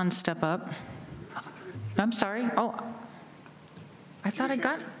saw John step up. I'm sorry. Oh, I thought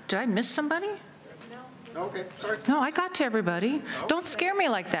did I miss somebody? No. Okay, sorry. No, I got to everybody. Okay. Don't scare me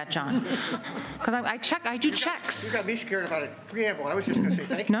like that, John. Because I do checks. You got me scared about a preamble. I was just going to say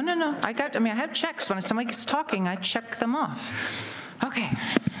thank you. No. I have checks. When somebody's talking, I check them off. Okay.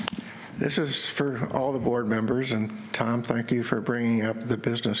 This is for all the board members, and Tom, thank you for bringing up the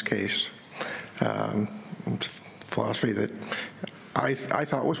business case. Philosophy that I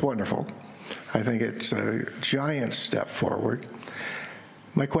thought was wonderful. I think it's a giant step forward.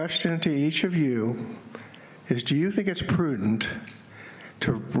 My question to each of you is, do you think it's prudent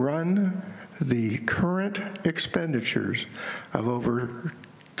to run the current expenditures of over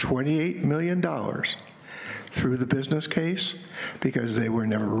 $28 million through the business case, because they were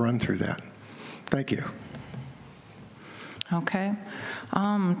never run through that. Thank you. Okay.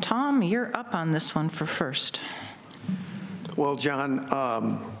 Tom, you're up on this one for first. Well, John,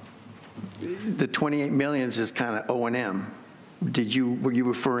 the 28 millions is kind of O&M. Were you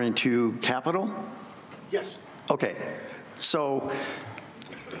referring to capital? Yes. Okay. So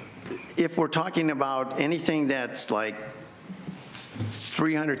if we're talking about anything that's like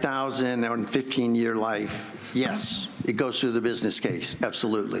 300,000 on 15-year life, yes, it goes through the business case,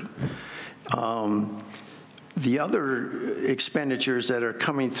 absolutely. The other expenditures that are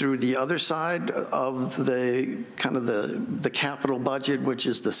coming through the other side of the kind of the capital budget, which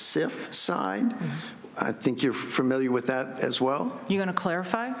is the SIF side, I think you're familiar with that as well. You going to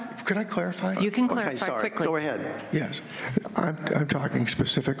clarify? Could I clarify? You can clarify okay, sorry. quickly. Go ahead. Yes. I'm talking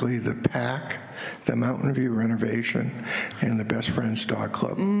specifically the PAC, the Mountain View renovation, and the Best Friends Dog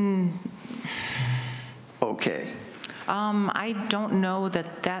Club. Okay. I don't know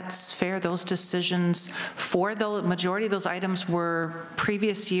that that's fair. Those decisions for the majority of those items were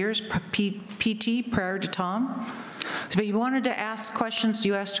previous years, PT, prior to Tom. But you wanted to ask questions.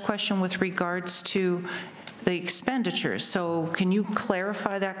 You asked a question with regards to the expenditures. So can you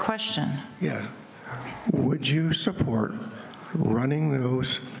clarify that question? Yes. Would you support running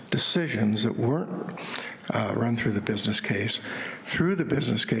those decisions that weren't run through the business case, through the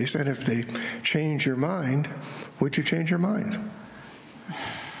business case, and if they change your mind, would you change your mind?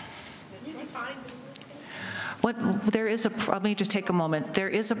 Let me just take a moment. There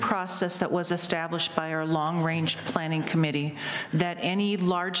is a process that was established by our long-range planning committee that any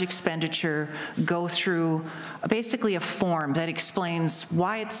large expenditure go through basically a form that explains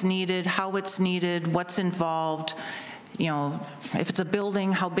why it's needed, how it's needed, what's involved. You know, if it's a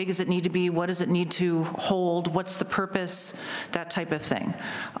building, how big does it need to be? What does it need to hold? What's the purpose? That type of thing.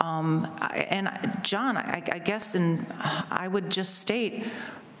 And John, I guess, and I would just state,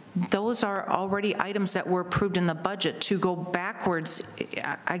 those are already items that were approved in the budget. To go backwards,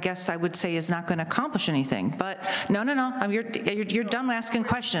 I guess I would say, is not going to accomplish anything. But no. You're done asking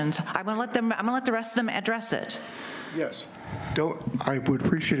questions. I'm going to let the rest of them address it. Yes. I would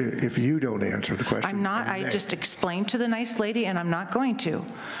appreciate it if you don't answer the question. I'm not. I just explained to the nice lady, and I'm not going to.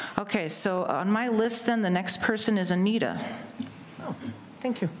 Okay, so on my list, then, the next person is Anita. Oh,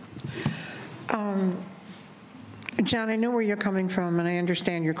 thank you. John, I know where you're coming from, and I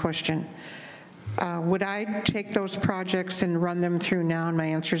understand your question. Would I take those projects and run them through now? And my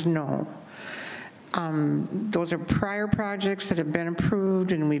answer is no. Those are prior projects that have been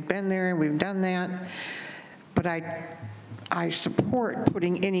approved, and we've been there, and we've done that. But I support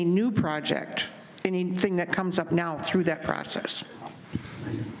putting any new project, anything that comes up now, through that process.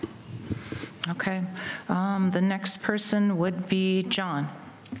 Okay. The next person would be John.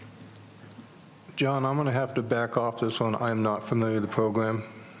 John, I'm going to have to back off this one. I am not familiar with the program.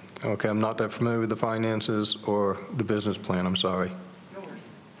 Okay, I'm not that familiar with the finances or the business plan. I'm sorry.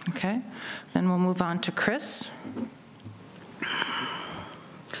 Okay. Then we'll move on to Chris.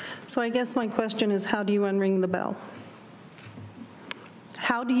 So I guess my question is, how do you unring the bell?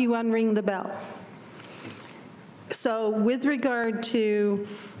 How do you unring the bell? So with regard to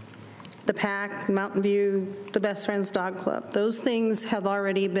the PAC, Mountain View, the Best Friends Dog Club, those things have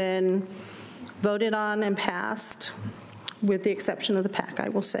already been voted on and passed, with the exception of the PAC, I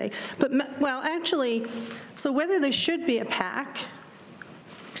will say. But, well, actually, so whether there should be a PAC,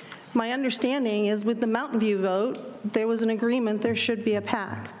 my understanding is with the Mountain View vote, there was an agreement there should be a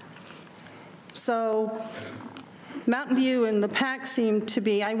PAC. So Mountain View and the PAC seem to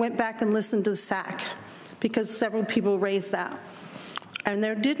be, I went back and listened to the SAC because several people raised that. And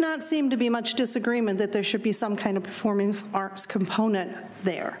there did not seem to be much disagreement that there should be some kind of performance arts component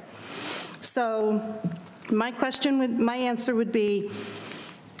there. So my answer would be,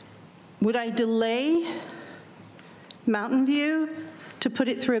 would I delay Mountain View to put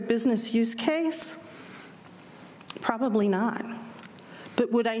it through a business use case? Probably not.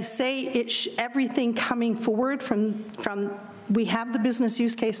 But would I say everything coming forward from we have the business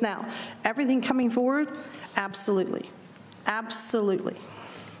use case now, everything coming forward? Absolutely. Absolutely.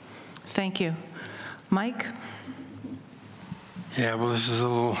 Thank you. Mike? Yeah, well, this is a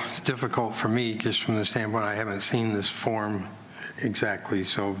little difficult for me just from the standpoint I haven't seen this form exactly,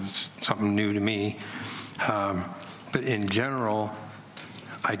 so it's something new to me. But in general,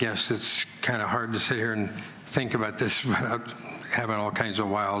 I guess it's kind of hard to sit here and think about this without having all kinds of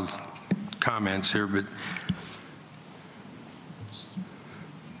wild comments here, but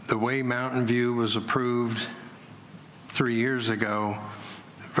the way Mountain View was approved 3 years ago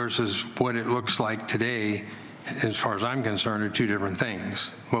versus what it looks like today, as far as I'm concerned, are two different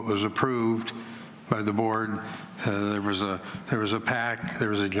things. What was approved by the board, there was a PAC, there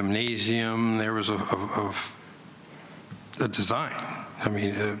was a gymnasium, there was a design. I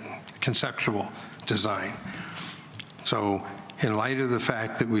mean, a conceptual design. So in light of the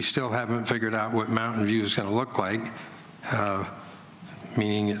fact that we still haven't figured out what Mountain View is going to look like,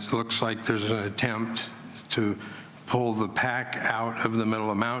 meaning it looks like there's an attempt to pull the PAC out of the middle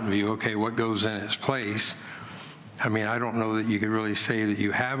of Mountain View. Okay, what goes in its place? I mean, I don't know that you could really say that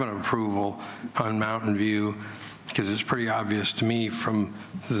you have an approval on Mountain View, because it's pretty obvious to me from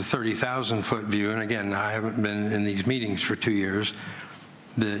the 30,000-foot view, and again, I haven't been in these meetings for 2 years,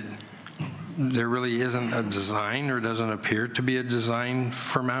 that there really isn't a design, or doesn't appear to be a design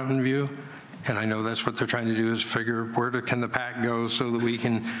for Mountain View. And I know that's what they're trying to do, is figure where can the PAC go so that we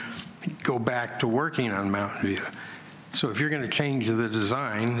can go back to working on Mountain View. So if you're going to change the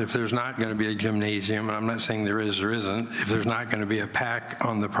design, if there's not going to be a gymnasium, and I'm not saying there is or isn't, if there's not going to be a PAC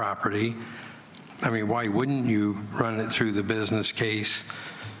on the property, I mean, why wouldn't you run it through the business case?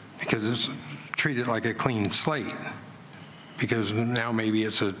 Because it's treated like a clean slate. Because now maybe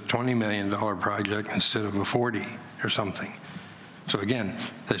it's a $20 million project instead of a 40 or something. So again,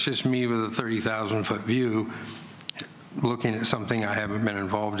 that's just me with a 30,000-foot view, looking at something I haven't been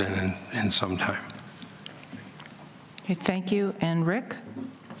involved in some time. Okay, thank you. And Rick?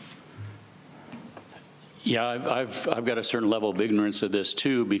 Yeah, I've got a certain level of ignorance of this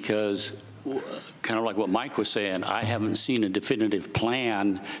too, because kind of like what Mike was saying, I haven't seen a definitive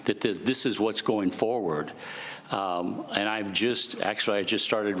plan that this is what's going forward. And I just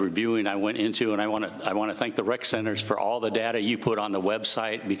started reviewing. I went into, and I want to thank the rec centers for all the data you put on the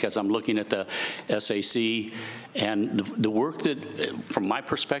website, because I'm looking at the SAC and the work that, from my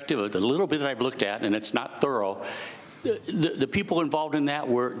perspective, the little bit that I've looked at, and it's not thorough, the people involved in that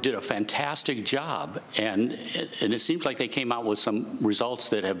did a fantastic job, and it seems like they came out with some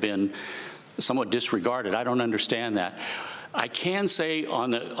results that have been somewhat disregarded. I don't understand that. I can say on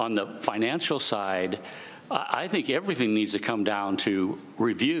the financial side, I think everything needs to come down to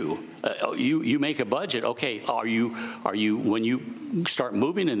review. You make a budget. Okay, are you when you start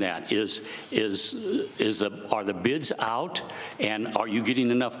moving in that, are the bids out, and are you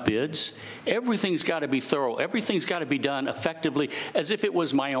getting enough bids? Everything's got to be thorough. Everything's got to be done effectively, as if it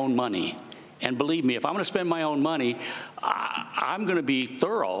was my own money. And believe me, if I'm going to spend my own money, I'm going to be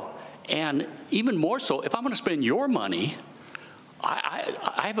thorough. And even more so, if I'm going to spend your money,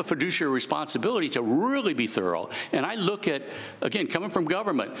 I have a fiduciary responsibility to really be thorough. And I look at, again, coming from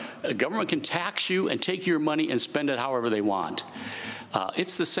government, government can tax you and take your money and spend it however they want.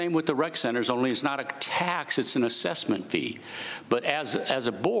 It's the same with the rec centers, only it's not a tax, it's an assessment fee. But as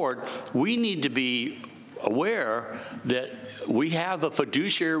a board, we need to be aware that we have a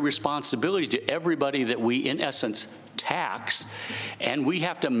fiduciary responsibility to everybody that we, in essence, tax, and we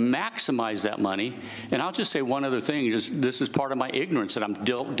have to maximize that money. And I'll just say one other thing, this is part of my ignorance that I'm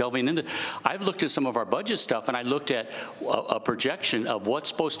delving into. I've looked at some of our budget stuff, and I looked at a projection of what's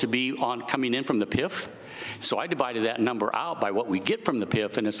supposed to be coming in from the PIF. So I divided that number out by what we get from the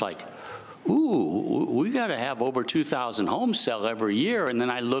PIF, and it's like, ooh, we got to have over 2,000 homes sell every year. And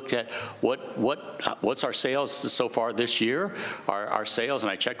then I looked at what's our sales so far this year. Our sales,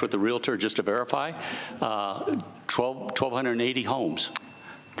 and I checked with the realtor just to verify, 1,280 homes.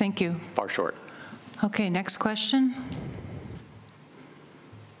 Thank you. Far short. Okay, next question.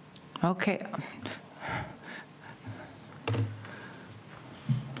 Okay.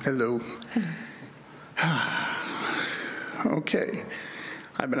 Hello. Okay.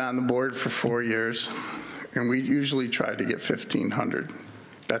 I've been on the board for 4 years, and we usually try to get 1,500.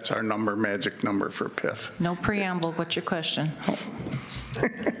 That's our number, magic number for PIF. No preamble. What's your question? Oh.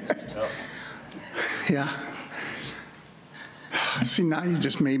 Yeah. See, now you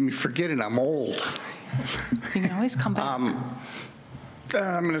just made me forget it. I'm old. You can always come back.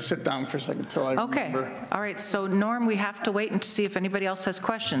 I'm going to sit down for a second until I remember. Okay. All right. So, Norm, we have to wait and see if anybody else has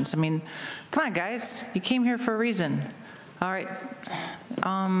questions. I mean, come on, guys. You came here for a reason. All right.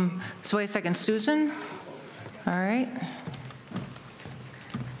 So wait a second. Susan? All right.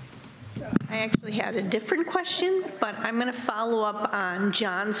 I actually had a different question, but I'm going to follow up on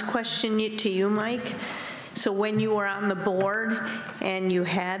John's question to you, Mike. So when you were on the board and you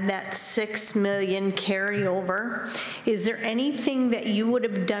had that $6 million carryover, is there anything that you would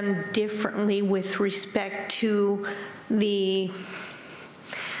have done differently with respect to the,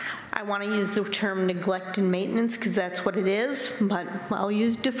 I want to use the term neglect and maintenance because that's what it is, but I'll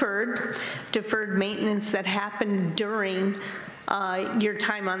use deferred maintenance that happened during your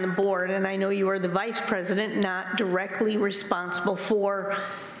time on the board, and I know you are the vice president, not directly responsible for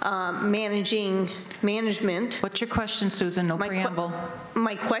management. What's your question, Susan? No preamble.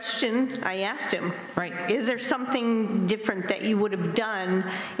 My question, I asked him. Right. Is there something different that you would have done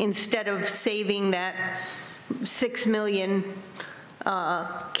instead of saving that 6 million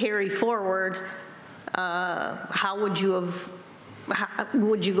carry forward? How would you have?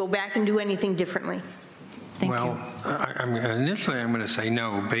 Would you go back and do anything differently? Well, initially I'm going to say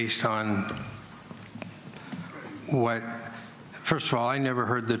no, based on what, first of all, I never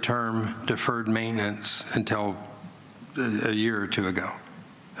heard the term deferred maintenance until a year or two ago.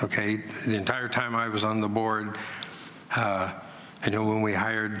 Okay, the entire time I was on the board, I know when we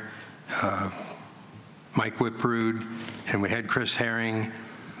hired Mike Whiprud and we had Chris Herring,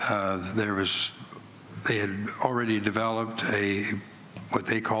 they had already developed what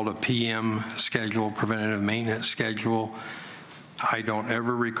they called a PM schedule, preventative maintenance schedule. I don't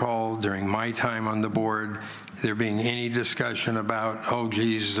ever recall during my time on the board there being any discussion about, oh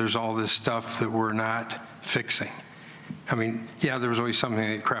geez, there's all this stuff that we're not fixing. I mean, yeah, there was always something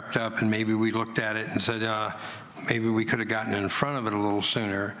that crept up and maybe we looked at it and said, maybe we could have gotten in front of it a little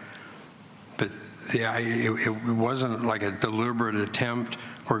sooner. But yeah, it wasn't like a deliberate attempt.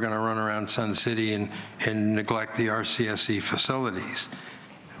 We're going to run around Sun City and neglect the RCSC facilities.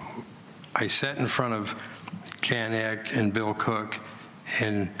 I sat in front of Jan Eck and Bill Cook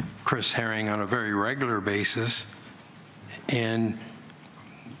and Chris Herring on a very regular basis, and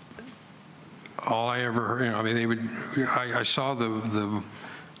all I ever heard, I mean, I saw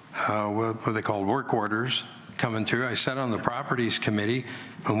what they called work orders coming through. I sat on the properties committee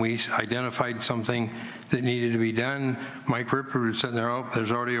when we identified something that needed to be done. Mike Ripper was sitting there, oh, there's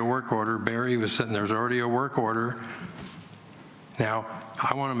already a work order. Barry was sitting there's already a work order. Now,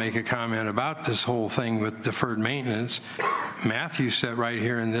 I want to make a comment about this whole thing with deferred maintenance. Matthew sat right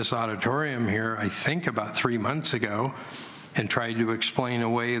here in this auditorium here, I think about 3 months ago, and tried to explain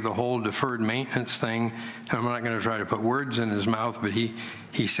away the whole deferred maintenance thing. And I'm not going to try to put words in his mouth, but he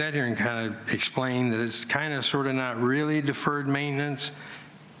sat here and kind of explained that it's kind of sort of not really deferred maintenance.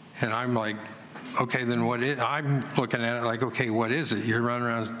 And I'm like, okay, then what is, I'm looking at it like, okay, what is it? You're running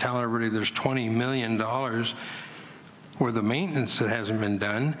around telling everybody there's $20 million worth of maintenance that hasn't been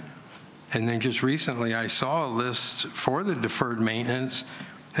done. And then just recently I saw a list for the deferred maintenance,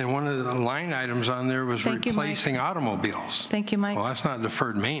 and one of the line items on there was replacing automobiles. Thank you, Mike. Well, that's not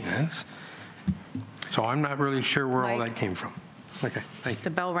deferred maintenance. So I'm not really sure where all that came from. Okay, thank you. The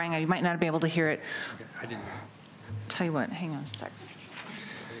bell rang. You might not be able to hear it. Okay, I didn't. Tell you what, hang on a sec.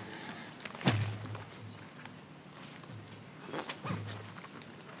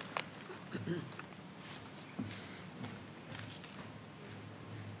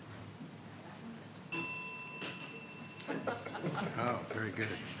 Oh, very good.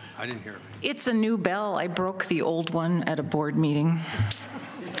 I didn't hear it. It's a new bell. I broke the old one at a board meeting.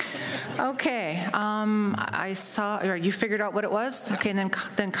 Okay, I saw, or you figured out what it was? Okay, and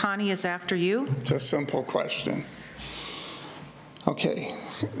then Connie is after you. It's a simple question. Okay,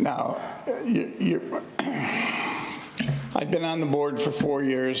 now, I've been on the board for 4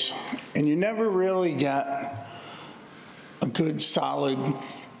 years, and you never really got a good, solid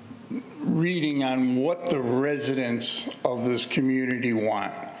reading on what the residents of this community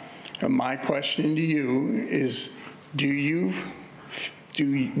want. And my question to you is,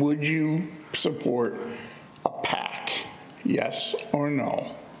 would you support a PAC, yes or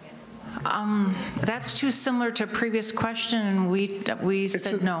no? That's too similar to a previous question, and we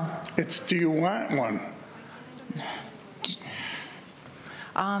said no. Do you want one?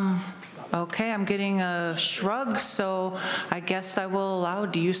 Okay, I'm getting a shrug, so I guess I will allow.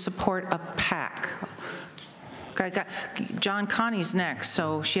 Do you support a PAC? Okay, John Connie's next,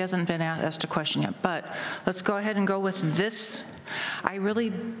 so she hasn't been asked a question yet, but let's go ahead and go with this. I really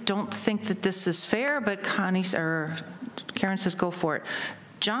don't think that this is fair, but Karen says go for it.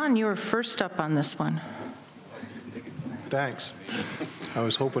 John, you were first up on this one. Thanks. I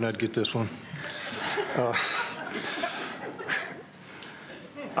was hoping I'd get this one.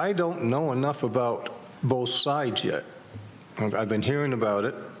 I don't know enough about both sides yet. I've been hearing about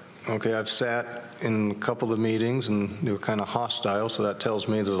it. Okay, I've sat in a couple of meetings and they were kind of hostile, so that tells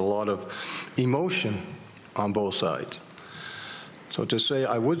me there's a lot of emotion on both sides. So to say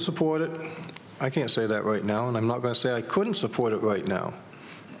I would support it, I can't say that right now, and I'm not going to say I couldn't support it right now.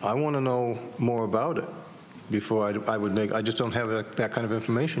 I want to know more about it before I would make, I just don't have that kind of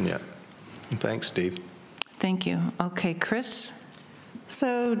information yet. And thanks, Steve. Thank you. Okay, Chris?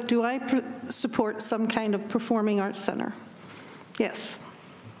 So do I support some kind of performing arts center? Yes.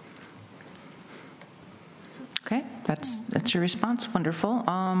 Okay, that's your response. Wonderful.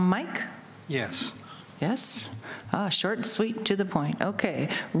 Mike? Yes. Yes. Short and sweet, to the point. Okay.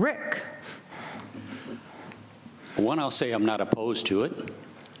 Rick? One, I'll say I'm not opposed to it.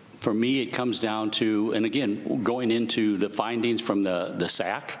 For me, it comes down to, and again, going into the findings from the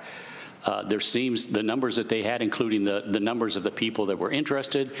SAC, there seems the numbers that they had, including the numbers of the people that were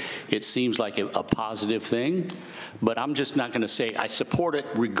interested, it seems like a positive thing. But I'm just not going to say I support it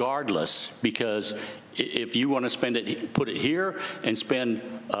regardless, because if you want to spend it, put it here and spend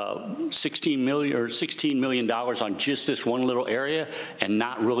 $16 million on just this one little area and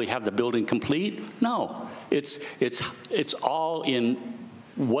not really have the building complete, no. It's all in.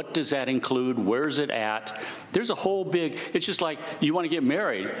 What does that include? Where's it at? There's a whole big, it's just like you want to get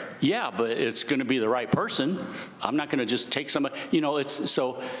married. Yeah, but it's going to be the right person. I'm not going to just take somebody,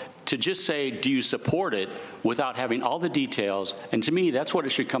 so to just say, do you support it without having all the details? And to me, that's what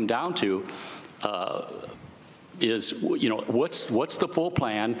it should come down to. Is, what's the full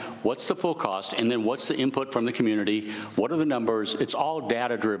plan, what's the full cost, and then what's the input from the community, what are the numbers? It's all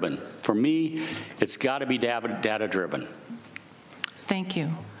data-driven. For me, it's got to be data-driven. Thank you.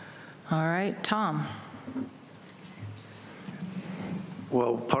 All right, Tom.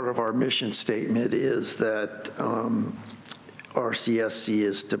 Well, part of our mission statement is that RCSC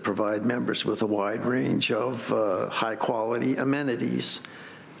is to provide members with a wide range of high-quality amenities.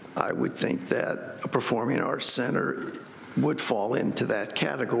 I would think that a performing arts center would fall into that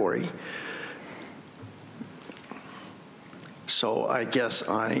category. So I guess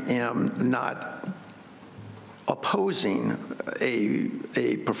I am not opposing a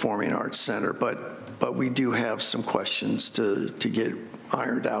performing arts center, but we do have some questions to get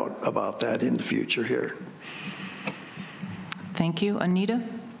ironed out about that in the future here. Thank you. Anita?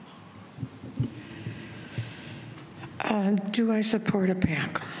 Do I support a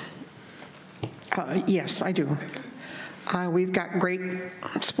PAC? Yes, I do. We've got great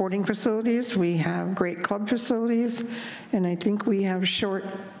sporting facilities. We have great club facilities. And I think we have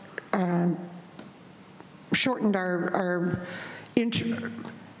shortened our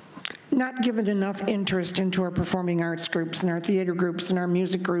not given enough interest into our performing arts groups and our theater groups and our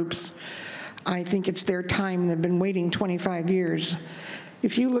music groups. I think it's their time. They've been waiting 25 years.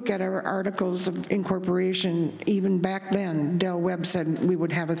 If you look at our articles of incorporation, even back then, Del Webb said we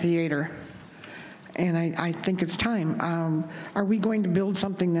would have a theater. And I think it's time. Are we going to build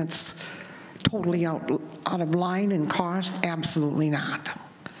something that's totally out of line in cost? Absolutely not.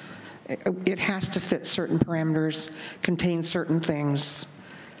 It has to fit certain parameters, contain certain things,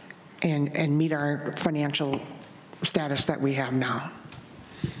 and meet our financial status that we have now.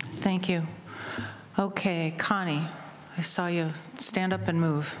 Thank you. Okay, Connie, I saw you stand up and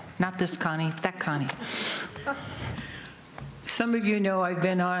move. Not this Connie, that Connie. Some of you know I've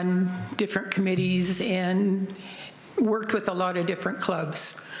been on different committees and worked with a lot of different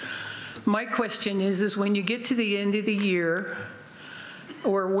clubs. My question is when you get to the end of the year,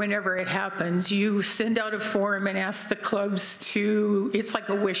 or whenever it happens, you send out a form and ask the clubs to, it's like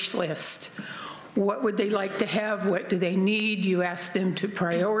a wish list. What would they like to have? What do they need? You ask them to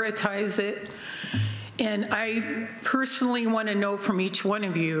prioritize it. And I personally want to know from each one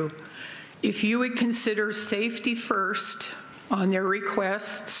of you if you would consider safety first on their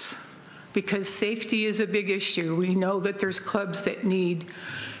requests, because safety is a big issue. We know that there's clubs that need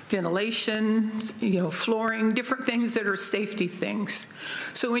ventilation, flooring, different things that are safety things.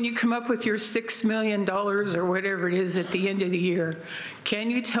 So when you come up with your $6 million or whatever it is at the end of the year,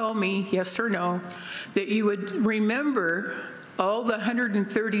 can you tell me, yes or no, that you would remember all the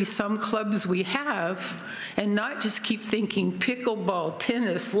 130 some clubs we have and not just keep thinking pickleball,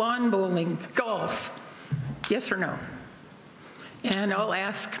 tennis, lawn bowling, golf? Yes or no? And I'll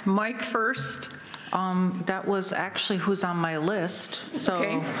ask Mike first. That was actually who's on my list. So,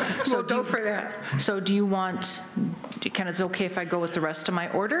 okay, we'll go for that. So do you want, it's okay if I go with the rest of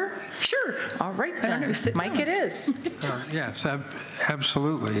my order? Sure. All right, then. Mike, it is. Yes,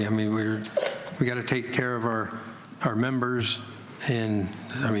 absolutely. I mean, we got to take care of our members, and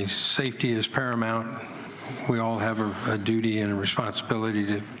I mean, safety is paramount. We all have a duty and a responsibility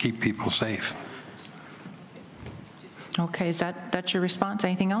to keep people safe. Okay, is that's your response?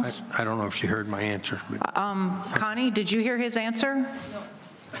 Anything else? I don't know if you heard my answer. Connie, did you hear his answer?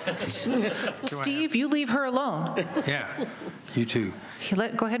 No. Steve, you leave her alone. Yeah, you too.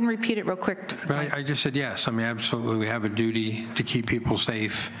 Go ahead and repeat it real quick. I just said yes. I mean, absolutely, we have a duty to keep people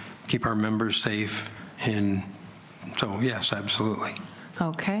safe, keep our members safe, and so yes, absolutely.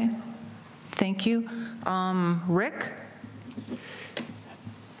 Okay, thank you. Rick?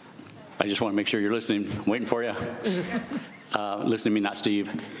 I just want to make sure you're listening. I'm waiting for you. Listen to me, not Steve.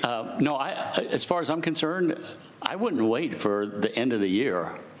 No, as far as I'm concerned, I wouldn't wait for the end of the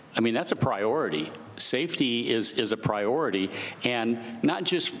year. I mean, that's a priority. Safety is a priority, and not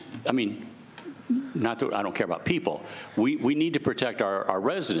just, I mean, not that I don't care about people. We need to protect our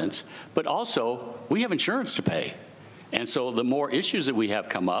residents, but also we have insurance to pay. And so the more issues that we have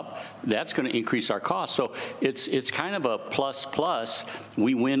come up, that's going to increase our costs. So it's kind of a plus.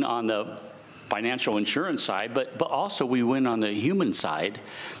 We win on the financial insurance side, but also we win on the human side.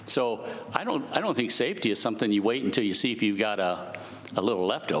 So I don't think safety is something you wait until you see if you've got a little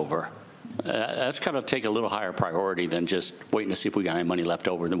leftover. That's got to take a little higher priority than just waiting to see if we got any money left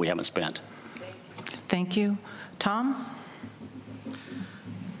over that we haven't spent. Thank you. Tom?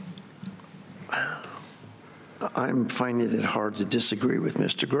 I'm finding it hard to disagree with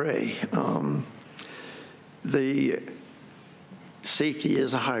Mr. Gray. The safety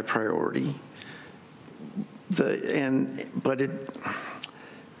is a high priority.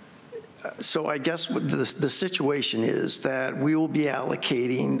 So I guess what the situation is that we will be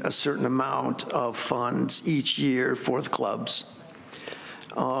allocating a certain amount of funds each year for the clubs.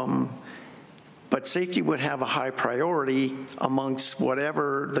 But safety would have a high priority amongst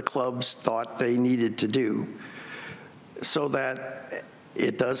whatever the clubs thought they needed to do, so that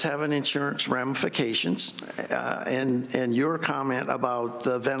it does have an insurance ramifications. And your comment about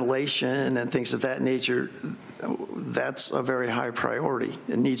the ventilation and things of that nature, that's a very high priority.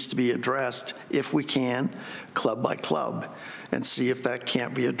 It needs to be addressed, if we can, club by club, and see if that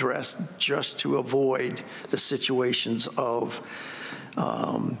can't be addressed, just to avoid the situations of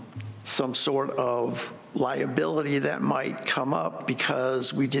some sort of liability that might come up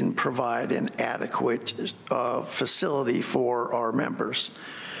because we didn't provide an adequate facility for our members.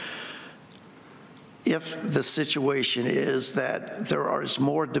 If the situation is that there is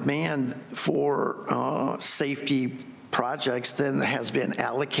more demand for safety projects than has been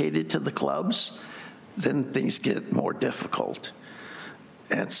allocated to the clubs, then things get more difficult.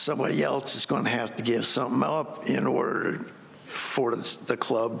 And somebody else is going to have to give something up in order for the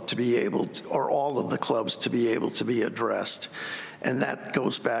club to be able to, or all of the clubs to be able to be addressed. And that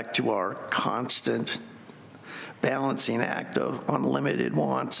goes back to our constant balancing act of unlimited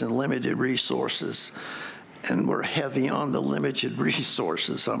wants and limited resources. And we're heavy on the limited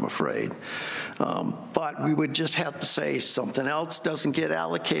resources, I'm afraid. But we would just have to say something else doesn't get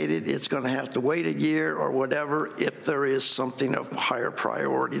allocated, it's going to have to wait a year or whatever if there is something of higher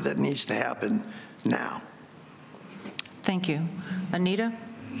priority that needs to happen now. Thank you. Anita?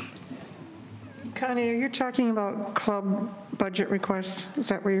 Connie, you're talking about club budget requests? Is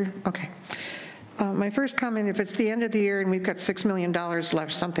that where you're? Okay. My first comment, if it's the end of the year and we've got $6 million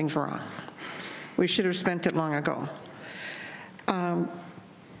left, something's wrong. We should have spent it long ago.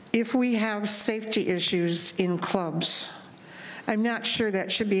 If we have safety issues in clubs, I'm not sure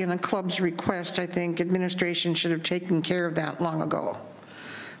that should be in a club's request. I think administration should have taken care of that long ago.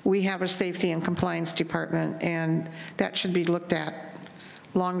 We have a safety and compliance department, and that should be looked at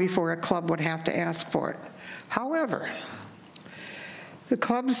long before a club would have to ask for it. However, the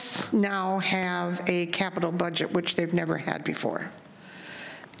clubs now have a capital budget, which they've never had before.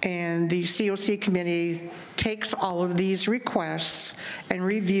 And the COC committee takes all of these requests and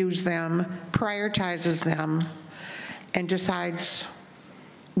reviews them, prioritizes them, and decides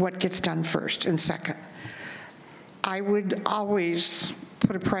what gets done first and second. I would always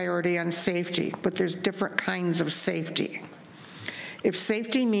put a priority on safety, but there's different kinds of safety. If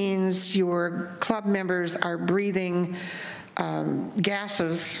safety means your club members are breathing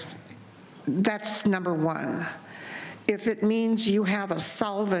gases, that's number one. If it means you have a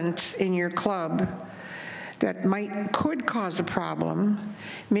solvent in your club that could cause a problem,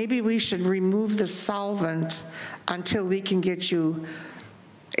 maybe we should remove the solvent until we can get you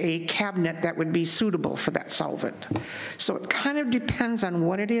a cabinet that would be suitable for that solvent. So it kind of depends on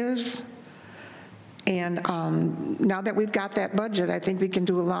what it is. And now that we've got that budget, I think we can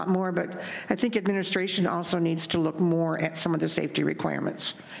do a lot more, but I think administration also needs to look more at some of the safety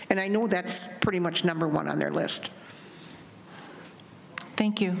requirements. And I know that's pretty much number one on their list.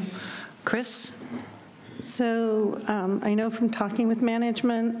 Thank you. Chris? So I know from talking with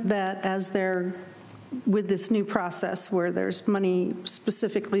management that as they're with this new process where there's money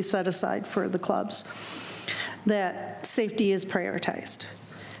specifically set aside for the clubs, that safety is prioritized.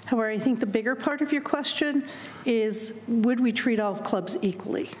 However, I think the bigger part of your question is, would we treat all clubs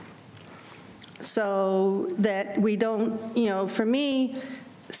equally? So that we don't, for me,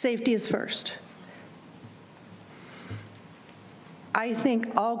 safety is first. I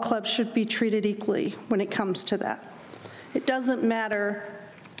think all clubs should be treated equally when it comes to that. It doesn't matter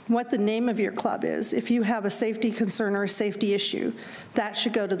what the name of your club is. If you have a safety concern or a safety issue, that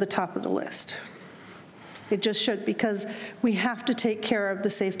should go to the top of the list. It just should, because we have to take care of the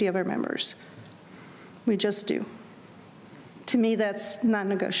safety of our members. We just do. To me, that's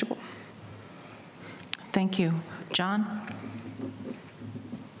non-negotiable. Thank you. John?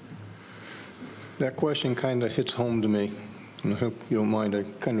 That question kind of hits home to me. And I hope you don't mind, I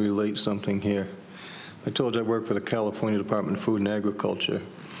kind of relate something here. I told you I worked for the California Department of Food and Agriculture.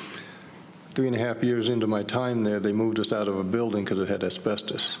 3.5 years into my time there, they moved us out of a building because it had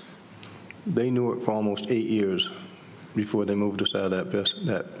asbestos. They knew it for almost 8 years before they moved us out of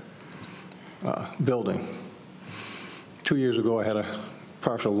that building. 2 years ago, I had a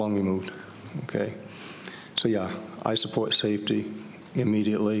partial lung removed, okay? So yeah, I support safety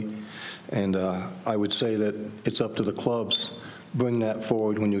immediately, and I would say that it's up to the clubs. Bring that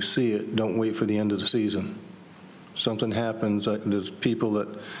forward when you see it. Don't wait for the end of the season. Something happens, there's people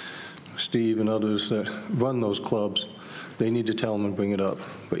that, Steve and others that run those clubs, they need to tell them and bring it up.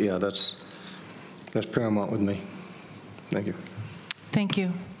 But yeah, that's paramount with me. Thank you. Thank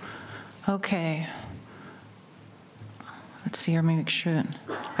you. Okay. Let's see here, let me make sure that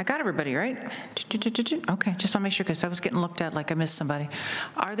I got everybody, right? Okay, just want to make sure, because I was getting looked at like I missed somebody.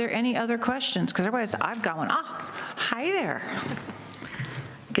 Are there any other questions? Because otherwise I've got one. Hi there.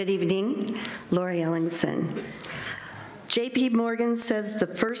 Good evening, Lori Ellingson. JP Morgan says the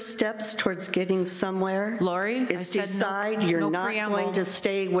first steps towards getting somewhere, Lori, is decide you're not going to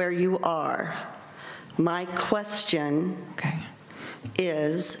stay where you are. My question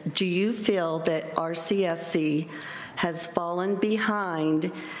is, do you feel that RCSC has fallen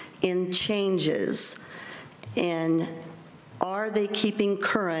behind in changes, and are they keeping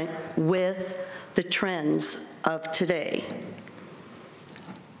current with the trends of today?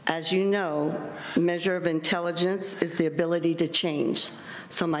 As you know, measure of intelligence is the ability to change.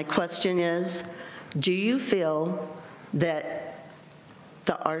 So my question is, do you feel that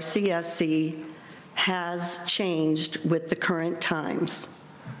the RCSC has changed with the current times?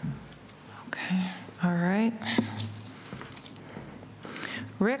 Okay, all right.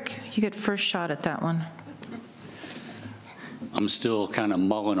 Rick, you get first shot at that one. I'm still kind of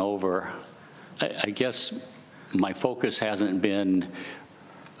mulling over. I guess my focus hasn't been,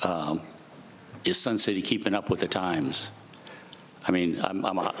 is Sun City keeping up with the times? I mean,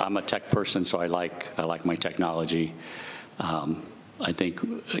 I'm a tech person, so I like my technology. I think,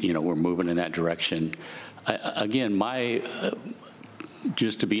 you know, we're moving in that direction. Again,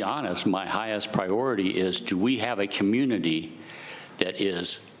 just to be honest, my highest priority is, do we have a community that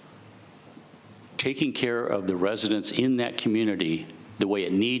is taking care of the residents in that community the way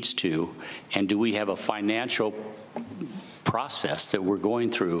it needs to, and do we have a financial process that we're going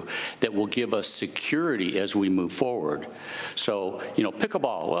through that will give us security as we move forward? So, you know,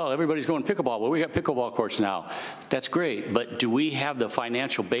 pickleball, well, everybody's going pickleball. Well, we got pickleball courts now. That's great, but do we have the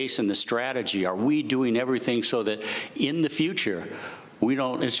financial base and the strategy? Are we doing everything so that in the future, we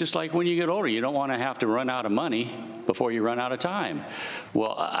don't, it's just like when you get older, you don't want to have to run out of money before you run out of time.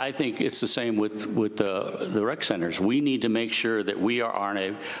 Well, I think it's the same with the rec centers. We need to make sure that we are on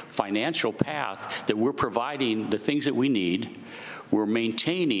a financial path, that we're providing the things that we need, we're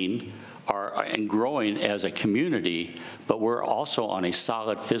maintaining and growing as a community, but we're also on a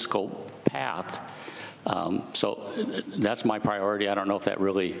solid fiscal path. So that's my priority. I don't know if that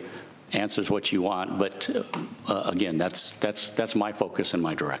really answers what you want, but again, that's my focus and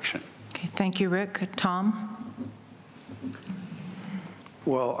my direction. Okay, thank you, Rick. Tom?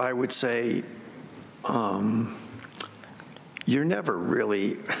 Well, I would say you're never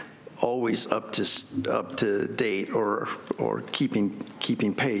really always up to date or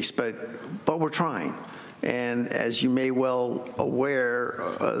keeping pace, but we're trying. And as you may well aware,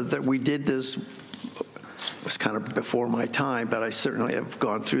 that we did this. It was kind of before my time, but I certainly have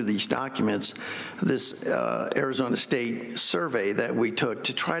gone through these documents, this Arizona State survey that we took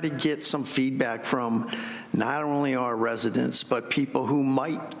to try to get some feedback from not only our residents, but people who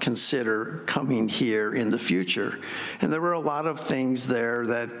might consider coming here in the future. And there were a lot of things there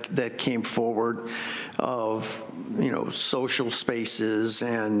that came forward of, you know, social spaces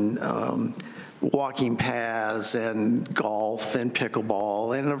and walking paths and golf and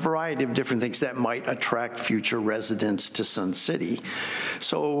pickleball and a variety of different things that might attract future residents to Sun City.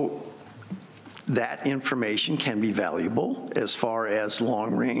 So that information can be valuable as far as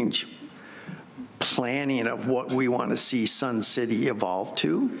long-range planning of what we want to see Sun City evolve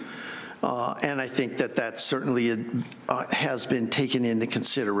to. And I think that certainly has been taken into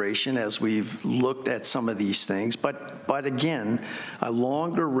consideration as we've looked at some of these things. But again, a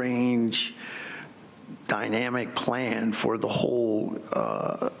longer range dynamic plan for the whole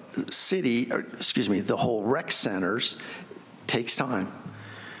the whole rec centers takes time.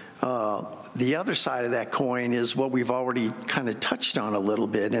 The other side of that coin is what we've already kind of touched on a little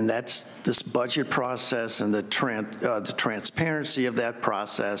bit, and that's this budget process and the transparency of that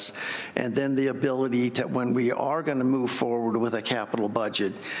process, and then the ability to, when we are going to move forward with a capital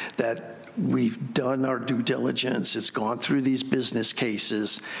budget, that we've done our due diligence, it's gone through these business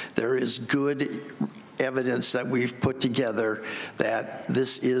cases, there is good evidence that we've put together that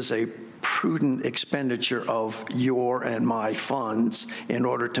this is a prudent expenditure of your and my funds in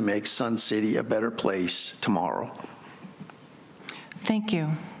order to make Sun City a better place tomorrow. Thank you.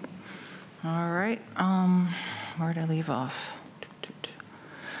 All right, where did I leave off?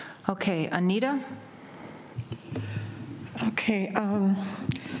 Okay, Anita? Okay,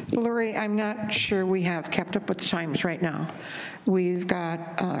 Lori, I'm not sure we have kept up with the times right now. We've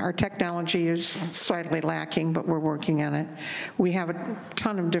got, our technology is slightly lacking, but we're working on it. We have a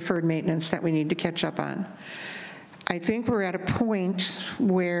ton of deferred maintenance that we need to catch up on. I think we're at a point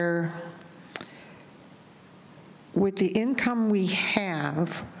where, with the income we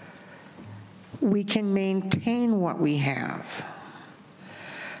have, we can maintain what we have.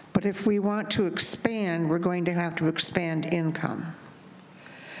 But if we want to expand, we're going to have to expand income.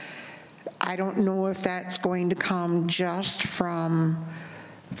 I don't know if that's going to come just from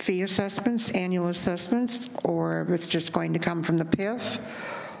fee assessments, annual assessments, or if it's just going to come from the PIF,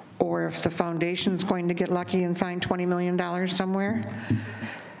 or if the foundation's going to get lucky and find $20 million somewhere.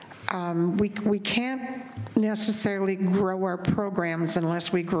 We can't necessarily grow our programs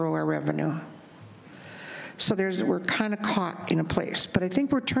unless we grow our revenue. So we're kind of caught in a place, but I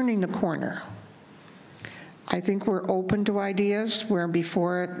think we're turning the corner. I think we're open to ideas where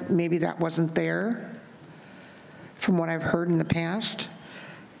before maybe that wasn't there, from what I've heard in the past.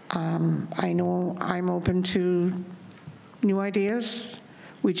 I know I'm open to new ideas.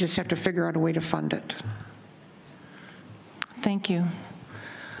 We just have to figure out a way to fund it. Thank you.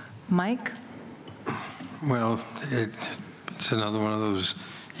 Mike? Well, it's another one of those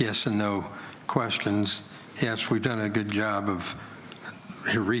yes and no questions. Yes, we've done a good job of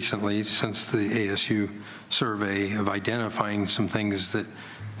here recently, since the ASU survey, of identifying some things that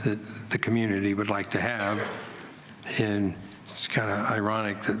the community would like to have. And it's kind of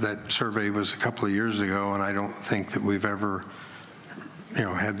ironic that that survey was a couple of years ago, and I don't think that we've ever,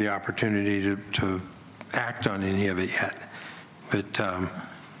 had the opportunity to act on any of it yet. But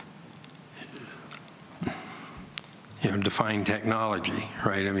define technology,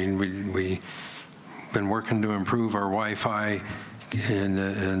 right? I mean, we've been working to improve our Wi-Fi and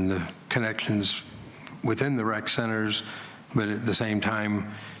the connections within the rec centers, but at the same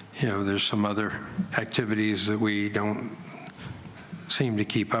time, there's some other activities that we don't seem to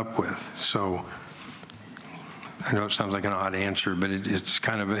keep up with. So I know it sounds like an odd answer, but it's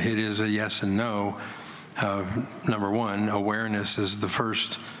kind of it is a yes and no. Number one, awareness is the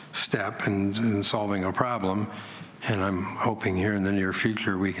first step in solving a problem, and I'm hoping here in the near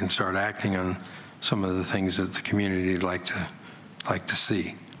future we can start acting on some of the things that the community would like to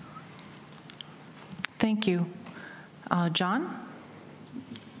see. Thank you. John?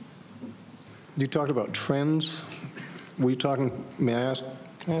 You talked about trends. Were you talking, can I ask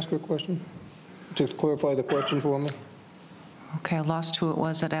her a question? To clarify the question for me? Okay, I lost who it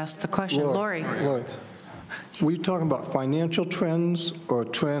was that asked the question. Lori. Lori. Were you talking about financial trends or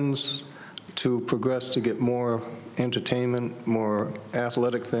trends to progress to get more entertainment, more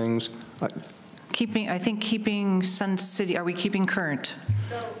athletic things? I think keeping Sun City, are we keeping current?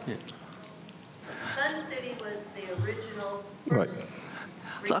 So, Sun City was the original right.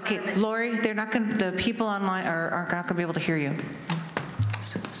 Okay, Lori, they're not going. The people online are not going to be able to hear you.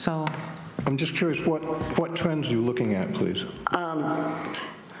 So, I'm just curious, what trends are you looking at, please?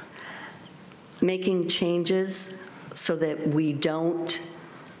 Making changes so that we don't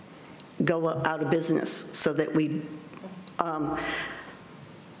go out of business, so that we.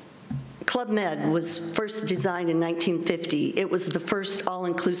 Club Med was first designed in 1950. It was the first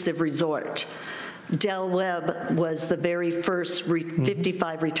all-inclusive resort. Del Webb was the very first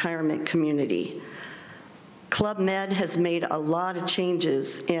 55 retirement community. Club Med has made a lot of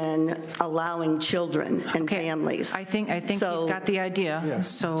changes in allowing children and families. I think he's got the idea. Yeah.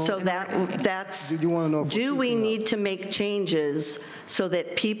 So that's. You want to know? Do we need to make changes so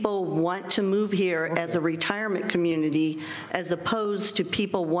that people want to move here as a retirement community, as opposed to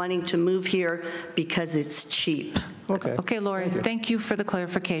people wanting to move here because it's cheap? Okay. Okay, Lori. Thank you for the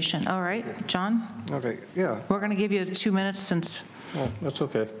clarification. All right, John. Okay. Yeah. We're going to give you 2 minutes since. Oh, that's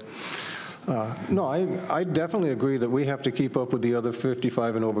okay. No, I definitely agree that we have to keep up with the other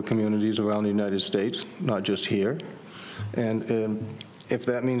 55 and over communities around the United States, not just here. And if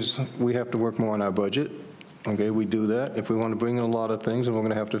that means we have to work more on our budget, okay, we do that. If we want to bring in a lot of things, and we're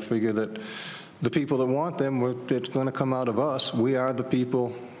going to have to figure that the people that want them, it's going to come out of us. We are the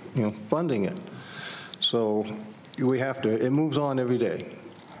people, funding it. So we have to, it moves on every day,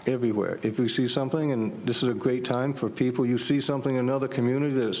 everywhere. If we see something, and this is a great time for people, you see something in another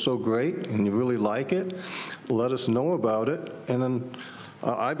community that is so great and you really like it, let us know about it. And then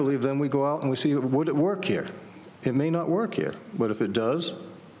I believe then we go out and we see, would it work here? It may not work here, but if it does,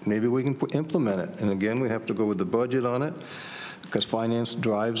 maybe we can implement it. And again, we have to go with the budget on it, because finance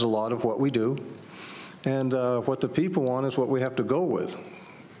drives a lot of what we do. And what the people want is what we have to go with.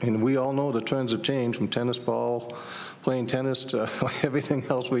 And we all know the trends have changed from tennis ball, playing tennis, to everything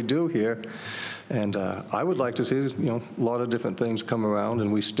else we do here. And I would like to see, a lot of different things come around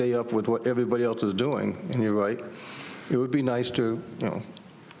and we stay up with what everybody else is doing. And you're right, it would be nice to,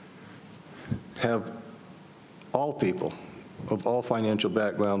 have all people of all financial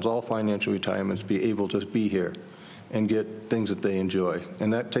backgrounds, all financial retirements be able to be here and get things that they enjoy.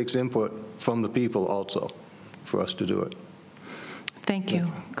 And that takes input from the people also for us to do it. Thank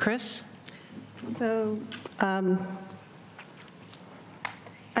you. Chris? So I'm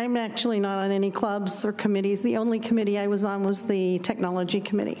actually not on any clubs or committees. The only committee I was on was the technology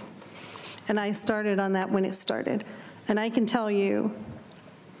committee. And I started on that when it started. And I can tell you,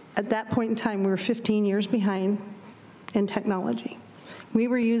 at that point in time, we were 15 years behind in technology. We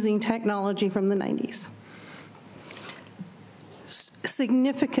were using technology from the 90s.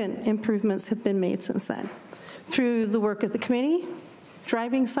 Significant improvements have been made since then, through the work of the committee,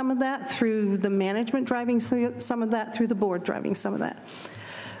 driving some of that, through the management driving some of that, through the board driving some of that.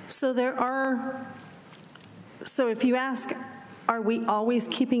 So so if you ask, are we always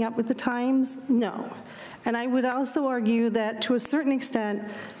keeping up with the times? No. And I would also argue that to a certain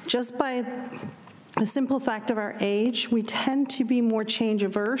extent, just by the simple fact of our age, we tend to be more change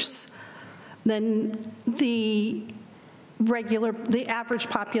averse than the average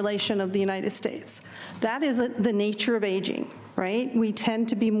population of the United States. That is the nature of aging, right? We tend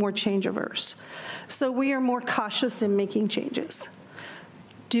to be more change averse. So we are more cautious in making changes.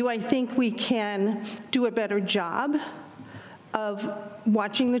 Do I think we can do a better job of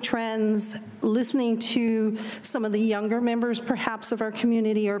watching the trends, listening to some of the younger members perhaps of our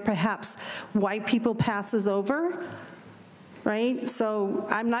community, or perhaps why people passes over? Right? So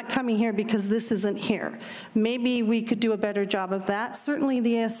I'm not coming here because this isn't here. Maybe we could do a better job of that. Certainly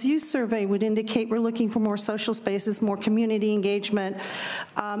the ASU survey would indicate we're looking for more social spaces, more community engagement,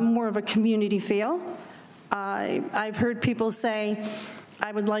 more of a community feel. I've heard people say,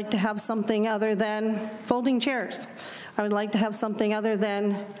 I would like to have something other than folding chairs. I would like to have something other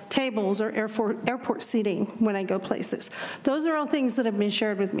than tables or airport seating when I go places. Those are all things that have been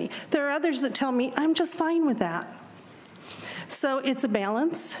shared with me. There are others that tell me, I'm just fine with that. So it's a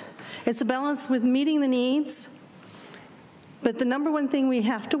balance. It's a balance with meeting the needs. But the number one thing we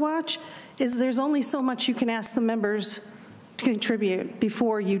have to watch is there's only so much you can ask the members to contribute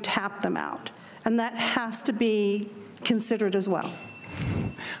before you tap them out. And that has to be considered as well.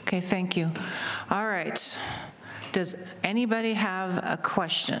 Okay, thank you. All right. Does anybody have a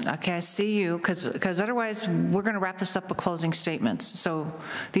question? Okay, I see you, because otherwise we're going to wrap this up with closing statements. So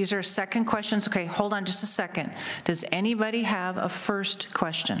these are second questions. Okay, hold on just a second. Does anybody have a first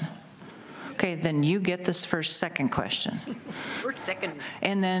question? Okay, then you get this second question. First, second.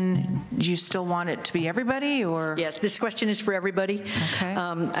 And then do you still want it to be everybody, or? Yes, this question is for everybody. Okay.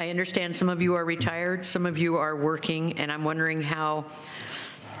 I understand some of you are retired, some of you are working, and I'm wondering how,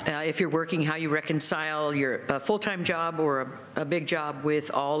 if you're working, how you reconcile your full-time job or a big job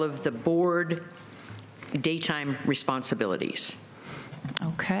with all of the board daytime responsibilities.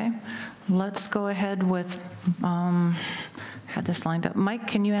 Okay, let's go ahead with, had this lined up. Mike,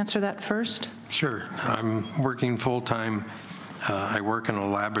 can you answer that first? Sure. I'm working full-time. I work in a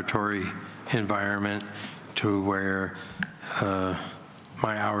laboratory environment to where my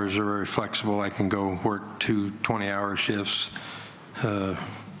hours are very flexible. I can go work 2 20-hour shifts. I'm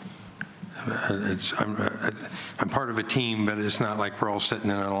part of a team, but it's not like we're all sitting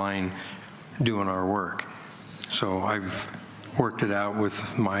in a line doing our work. So I've worked it out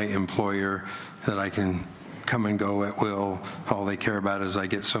with my employer that I can come and go at will. All they care about is I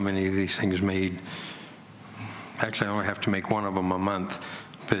get so many of these things made. Actually, I only have to make one of them a month,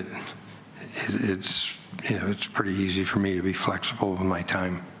 but it's pretty easy for me to be flexible with my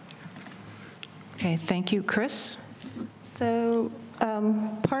time. Okay, thank you. Chris? So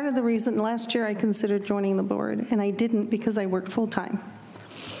part of the reason last year I considered joining the board, and I didn't because I worked full-time.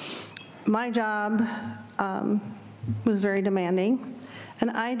 My job was very demanding,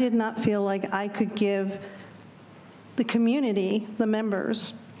 and I did not feel like I could give the community, the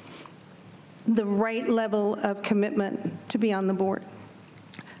members, the right level of commitment to be on the board.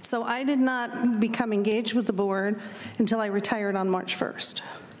 So I did not become engaged with the board until I retired on March 1st,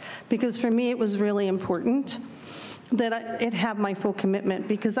 because for me it was really important that it have my full commitment,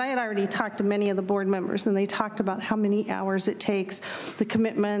 because I had already talked to many of the board members and they talked about how many hours it takes, the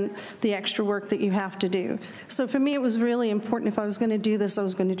commitment, the extra work that you have to do. So for me it was really important, if I was going to do this, I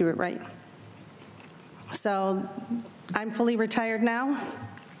was going to do it right. So I'm fully retired now,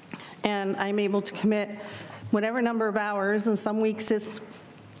 and I'm able to commit whatever number of hours, and some weeks it's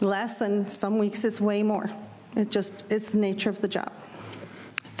less and some weeks it's way more. It's the nature of the job.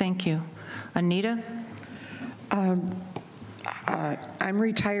 Thank you. Anita? I'm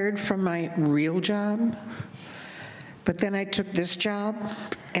retired from my real job, but then I took this job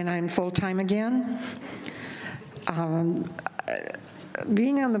and I'm full-time again.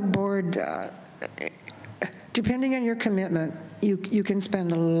 Being on the board, depending on your commitment, you can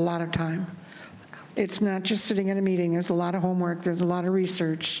spend a lot of time. It's not just sitting at a meeting. There's a lot of homework. There's a lot of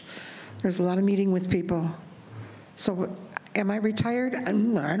research. There's a lot of meeting with people. So am I retired? I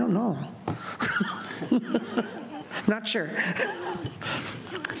don't know. Not sure.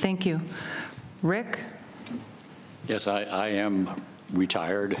 Thank you. Rick? Yes, I am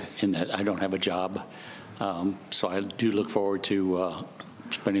retired in that I don't have a job. So I do look forward to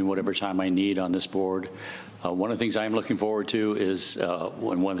spending whatever time I need on this board. One of the things I am looking forward to is,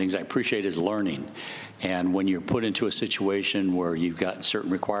 one of the things I appreciate is learning. And when you're put into a situation where you've got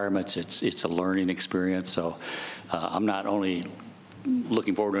certain requirements, it's a learning experience. So I'm not only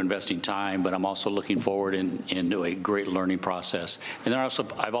looking forward to investing time, but I'm also looking forward into a great learning process. And then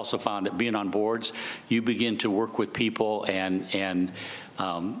I've also found that being on boards, you begin to work with people, and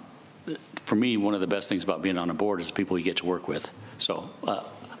for me, one of the best things about being on a board is the people you get to work with. So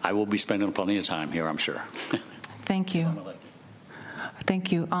I will be spending plenty of time here, I'm sure. Thank you.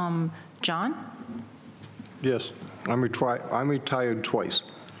 Thank you. John? Yes, I'm retired twice.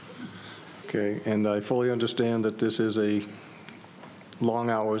 Okay, and I fully understand that this is a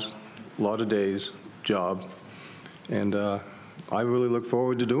long hours, a lot of days job, and I really look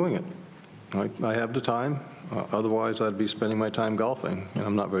forward to doing it. I have the time. Otherwise, I'd be spending my time golfing, and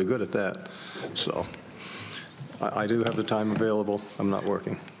I'm not very good at that. So I do have the time available. I'm not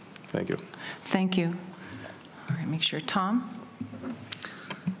working. Thank you. Thank you. All right, make sure. Tom?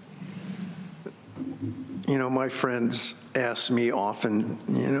 You know, my friends ask me often,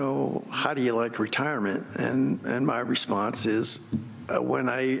 you know, how do you like retirement? And my response is, when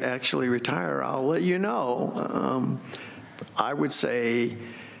I actually retire, I'll let you know. I would say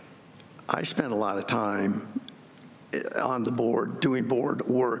I spent a lot of time on the board doing board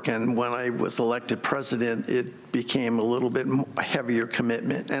work, and when I was elected president, it became a little bit heavier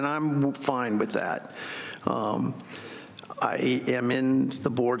commitment, and I'm fine with that. I am in the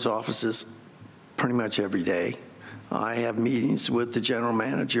board's offices pretty much every day. I have meetings with the general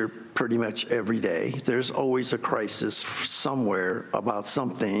manager pretty much every day. There's always a crisis somewhere about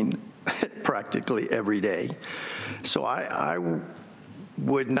something practically every day. So I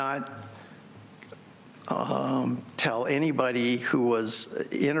would not tell anybody who was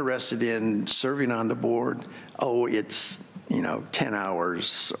interested in serving on the board, oh, it's, you know, 10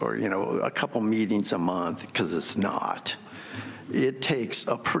 hours or, you know, a couple meetings a month, because it's not. It takes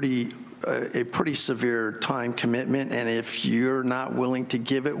a pretty severe time commitment, and if you're not willing to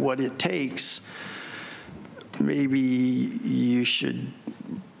give it what it takes, maybe you should,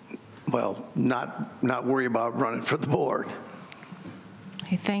 well, not worry about running for the board.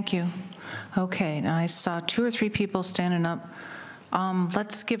 Hey, thank you. Okay, now I saw 2 or 3 people standing up.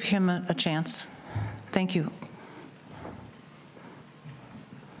 Let's give him a chance. Thank you.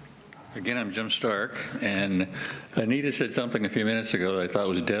 Again, I'm Jim Stark, and Anita said something a few minutes ago that I thought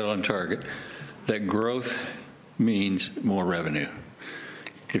was dead on target, that growth means more revenue.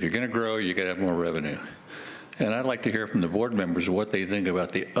 If you're going to grow, you got to have more revenue. And I'd like to hear from the board members what they think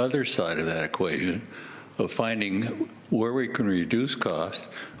about the other side of that equation of finding where we can reduce costs,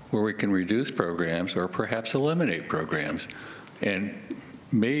 where we can reduce programs, or perhaps eliminate programs, and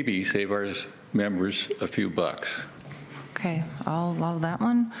maybe save our members a few bucks. Okay, I'll allow that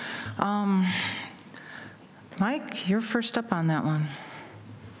one. Mike, you're first up on that one.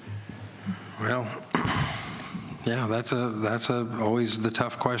 Well, yeah, that's always the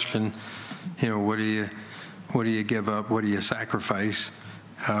tough question. You know, what do you give up? What do you sacrifice?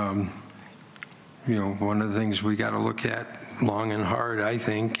 You know, one of the things we got to look at long and hard, I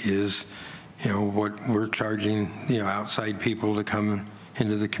think, is, you know, what we're charging, you know, outside people to come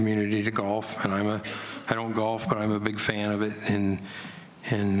into the community to golf. And I don't golf, but I'm a big fan of it. And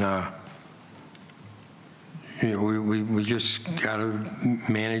you we just got to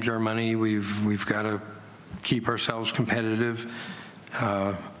manage our money. We've got to keep ourselves competitive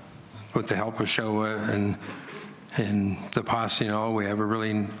with the help of SHOA and the POS. We have a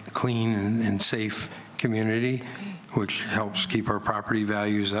really clean and safe community, which helps keep our property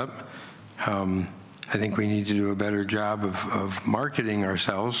values up. I think we need to do a better job of marketing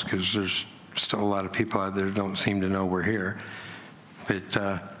ourselves, because there's still a lot of people out there that don't seem to know we're here. But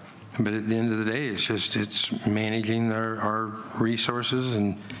at the end of the day, it's managing our resources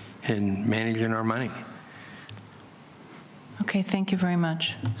and managing our money. Okay, thank you very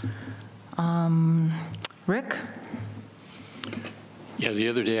much. Rick? Yeah, the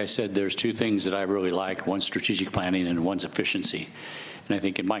other day I said there's two things that I really like. One's strategic planning and one's efficiency. And I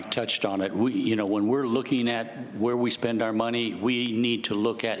think, and Mike touched on it, when we're looking at where we spend our money, we need to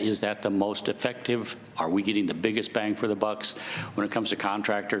look at, is that the most effective? Are we getting the biggest bang for the bucks? When it comes to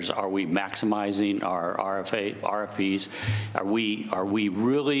contractors, are we maximizing our RFPs? Are we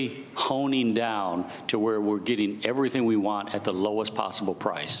really honing down to where we're getting everything we want at the lowest possible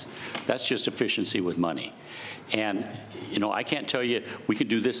price? That's just efficiency with money. And, I can't tell you we can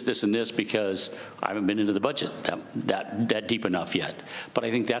do this, this, and this, because I haven't been into the budget that deep enough yet. But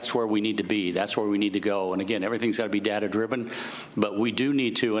I think that's where we need to be. That's where we need to go. And again, everything's got to be data-driven. But we do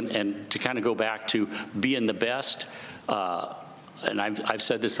need to, and to kind of go back to being the best, and I've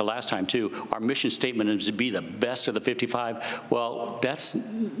said this the last time too, our mission statement is to be the best of the 55. Well, that's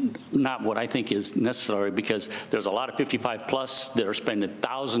not what I think is necessary, because there's a lot of 55 plus that are spending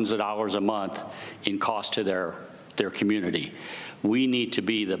thousands of dollars a month in cost to their community. We need to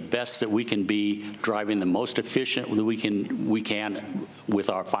be the best that we can be, driving the most efficient that we can with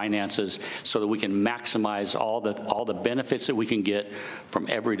our finances, so that we can maximize all the benefits that we can get from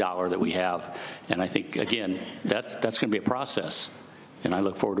every dollar that we have. And I think, again, that's going to be a process, and I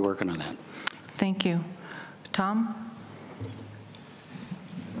look forward to working on that. Thank you. Tom?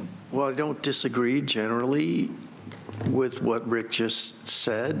 Well, I don't disagree generally with what Rick just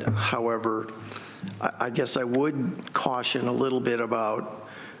said. However, I guess I would caution a little bit about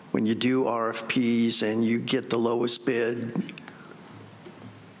when you do RFPs and you get the lowest bid,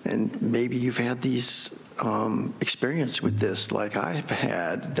 and maybe you've had these experience with this like I've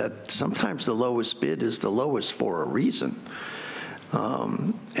had, that sometimes the lowest bid is the lowest for a reason.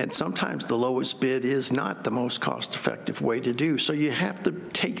 And sometimes the lowest bid is not the most cost-effective way to do. So you have to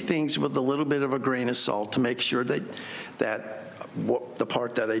take things with a little bit of a grain of salt to make sure that the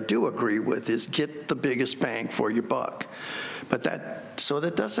part that I do agree with is get the biggest bang for your buck. But that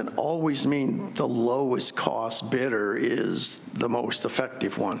doesn't always mean the lowest cost bidder is the most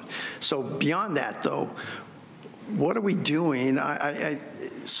effective one. So beyond that, though, what are we doing?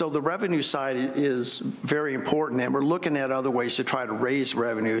 So the revenue side is very important, and we're looking at other ways to try to raise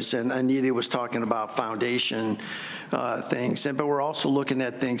revenues. And Anita was talking about foundation things, but we're also looking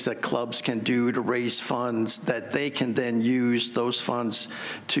at things that clubs can do to raise funds that they can then use those funds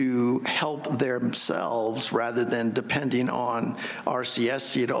to help themselves, rather than depending on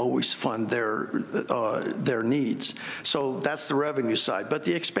RCSC to always fund their needs. So that's the revenue side. But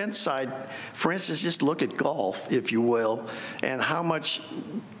the expense side, for instance, just look at golf, if you will, and how much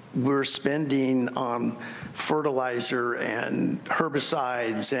we're spending on fertilizer and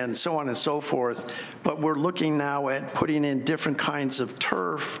herbicides and so on and so forth, but we're looking now at putting in different kinds of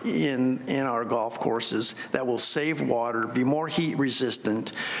turf in our golf courses that will save water, be more heat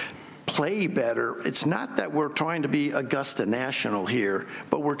resistant, play better. It's not that we're trying to be Augusta National here,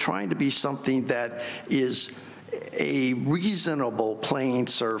 but we're trying to be something that is a reasonable playing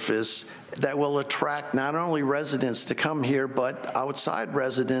surface that will attract not only residents to come here, but outside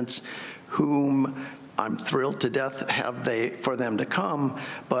residents whom I'm thrilled to death for them to come,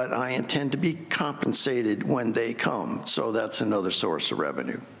 but I intend to be compensated when they come. So that's another source of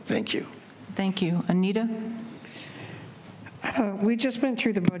revenue. Thank you. Thank you. Anita? We just went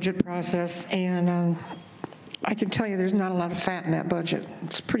through the budget process, and I can tell you there's not a lot of fat in that budget.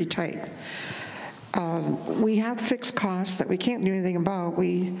 It's pretty tight. We have fixed costs that we can't do anything about.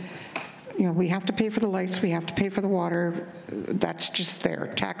 We have to pay for the lights, we have to pay for the water. That's just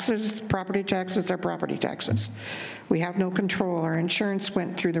there. Taxes, property taxes are property taxes. We have no control. Our insurance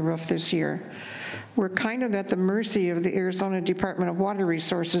went through the roof this year. We're kind of at the mercy of the Arizona Department of Water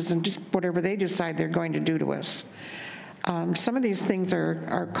Resources and whatever they decide they're going to do to us. Some of these things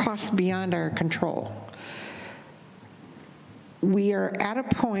are costs beyond our control. We are at a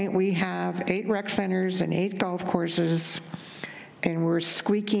point, we have 8 rec centers and 8 golf courses, and we're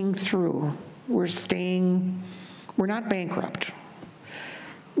squeaking through. We're not bankrupt.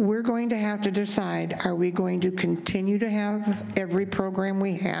 We're going to have to decide, are we going to continue to have every program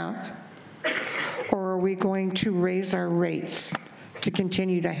we have? Or or are we going to raise our rates to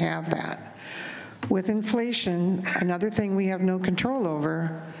continue to have that? With inflation, another thing we have no control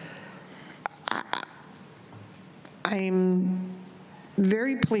over, I'm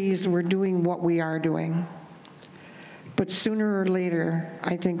very pleased we're doing what we are doing. But sooner or later,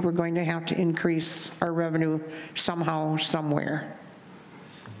 I think we're going to have to increase our revenue somehow, somewhere.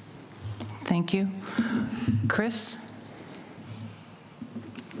 Thank you. Chris?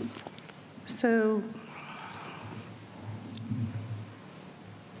 So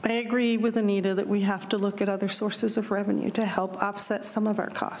I agree with Anita that we have to look at other sources of revenue to help offset some of our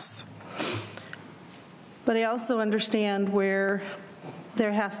costs. But I also understand where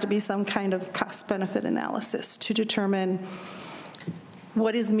there has to be some kind of cost-benefit analysis to determine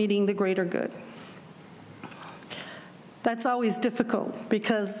what is meeting the greater good. That's always difficult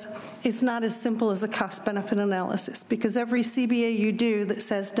because it's not as simple as a cost-benefit analysis, because every CBA you do that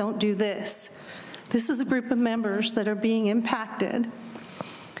says don't do this, this is a group of members that are being impacted,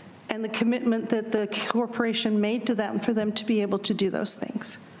 and the commitment that the corporation made to them for them to be able to do those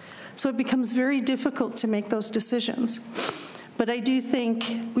things. So it becomes very difficult to make those decisions. But I do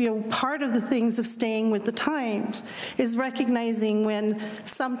think, part of the things of staying with the times is recognizing when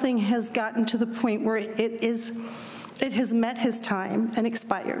something has gotten to the point where it has met his time and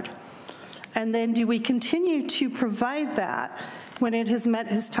expired. And then do we continue to provide that when it has met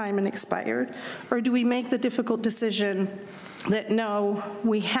his time and expired? Or do we make the difficult decision that no,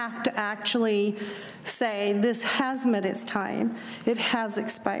 we have to actually say this has met its time, it has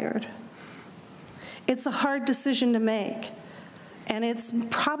expired? It's a hard decision to make. And it's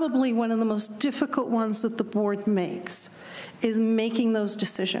probably one of the most difficult ones that the board makes, is making those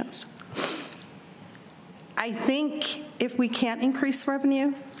decisions. I think if we can't increase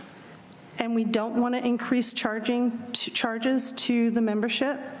revenue and we don't want to increase charges to the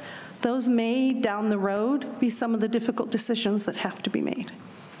membership, those may, down the road, be some of the difficult decisions that have to be made.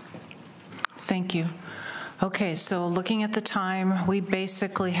 Thank you. Okay, so looking at the time, we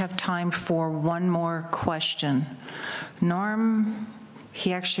basically have time for one more question. Norm,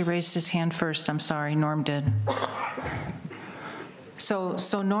 he actually raised his hand first. I'm sorry, Norm did.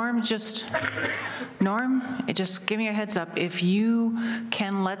 So Norm, just give me a heads up. If you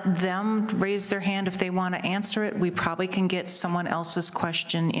can let them raise their hand if they want to answer it, we probably can get someone else's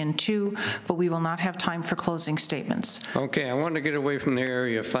question in too, but we will not have time for closing statements. Okay, I want to get away from the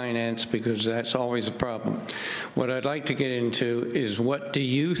area of finance because that's always a problem. What I'd like to get into is, what do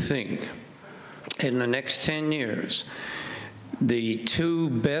you think in the next 10 years the two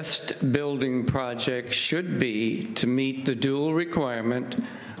best building projects should be to meet the dual requirement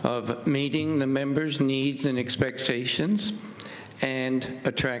of meeting the members' needs and expectations and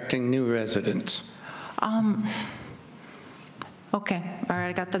attracting new residents? Okay, all right,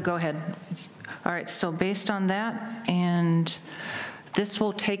 I got the go-ahead. All right, so based on that, and this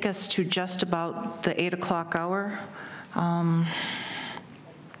will take us to just about the 8 o'clock hour. Where am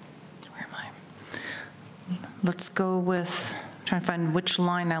I? Let's go with, trying to find which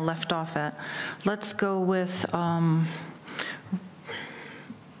line I left off at. Let's go with, Tom,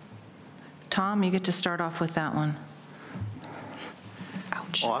 you get to start off with that one.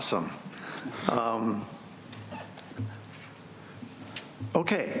 Ouch. Awesome.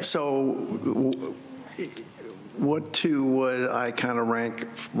 Okay, so what two would I kind of rank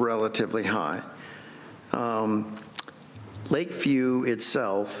relatively high? Lakeview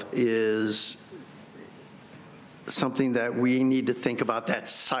itself is something that we need to think about, that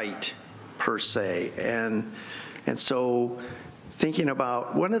site per se. And so thinking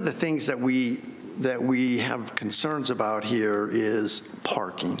about, one of the things that we have concerns about here is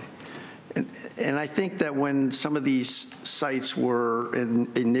parking. And I think that when some of these sites were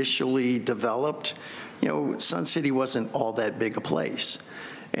initially developed, Sun City wasn't all that big a place.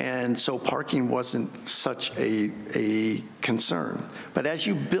 And so parking wasn't such a concern. But as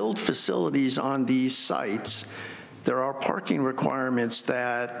you build facilities on these sites, there are parking requirements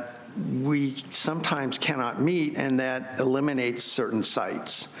that we sometimes cannot meet, and that eliminates certain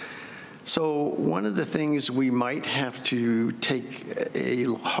sites. So one of the things we might have to take a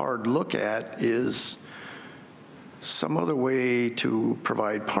hard look at is some other way to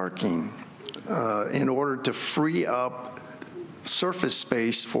provide parking in order to free up surface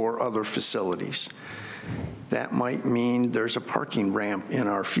space for other facilities. That might mean there's a parking ramp in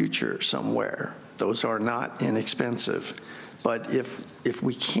our future somewhere. Those are not inexpensive. But if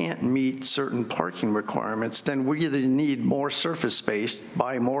we can't meet certain parking requirements, then we either need more surface space,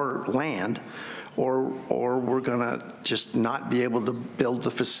 buy more land, or we're going to just not be able to build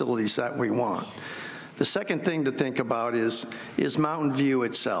the facilities that we want. The second thing to think about is Mountain View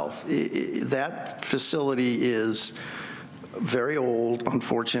itself. That facility is very old,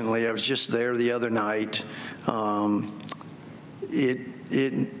 unfortunately. I was just there the other night.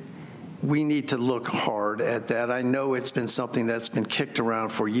 We need to look hard at that. I know it's been something that's been kicked around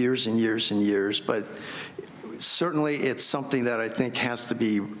for years and years and years, but certainly it's something that I think has to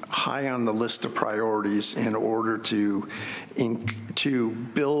be high on the list of priorities in order to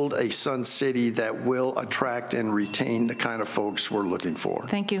build a Sun City that will attract and retain the kind of folks we're looking for.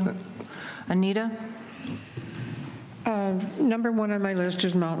 Thank you. Anita? Number one on my list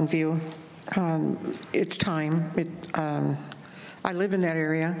is Mountain View. It's time. I live in that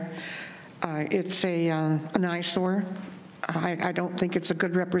area. It's an eyesore. I don't think it's a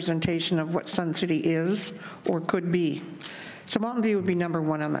good representation of what Sun City is or could be. So Mountain View would be number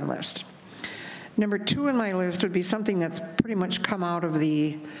one on my list. Number two on my list would be something that's pretty much come out of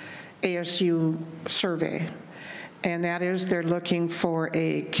the ASU survey, and that is they're looking for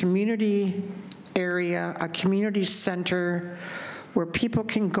a community area, a community center where people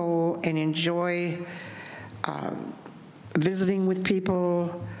can go and enjoy visiting with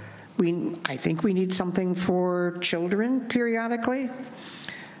people. I think we need something for children periodically.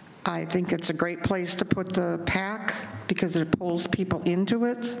 I think it's a great place to put the PAC because it pulls people into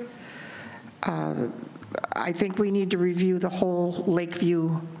it. I think we need to review the whole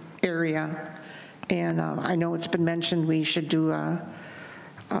Lakeview area. And I know it's been mentioned we should do a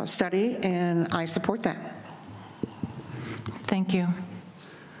study, and I support that. Thank you.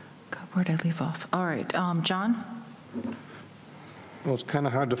 God, where'd I leave off? All right, John? Well, it's kind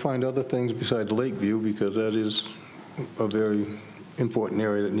of hard to find other things besides Lakeview because that is a very important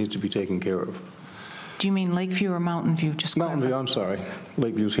area that needs to be taken care of. Do you mean Lakeview or Mountain View? Just Mountain View, I'm sorry.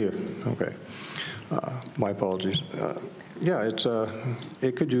 Lakeview's here. Okay. My apologies. Yeah,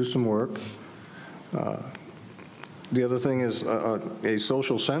 it could use some work. The other thing is a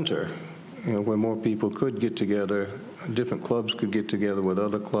social center, where more people could get together, different clubs could get together with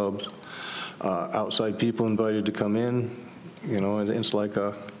other clubs, outside people invited to come in. It's like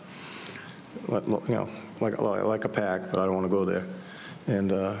a, like a pack, but I don't want to go there.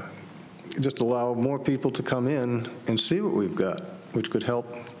 And just allow more people to come in and see what we've got, which could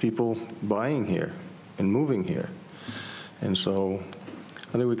help people buying here and moving here. And so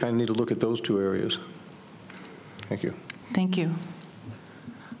I think we kind of need to look at those two areas. Thank you. Thank you.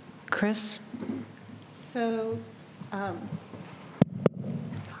 Chris? So,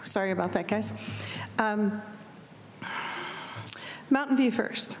 sorry about that, guys. Mountain View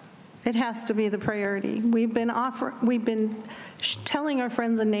first. It has to be the priority. We've been telling our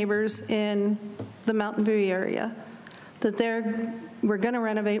friends and neighbors in the Mountain View area that we're going to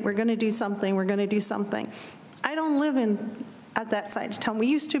renovate, we're going to do something, we're going to do something. I don't live at that side of town. We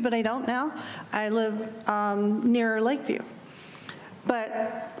used to, but I don't now. I live near Lakeview.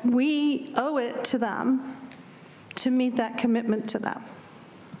 But we owe it to them to meet that commitment to them.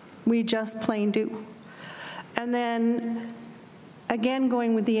 We just plain do. And then, again,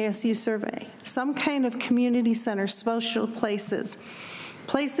 going with the ASU survey, some kind of community center, social places,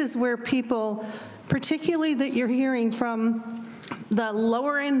 places where people, particularly that you're hearing from the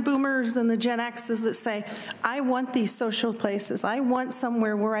lower end boomers and the Gen X's that say, I want these social places. I want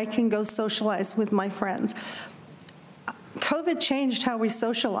somewhere where I can go socialize with my friends. COVID changed how we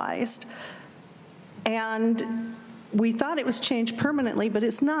socialized, and we thought it was changed permanently, but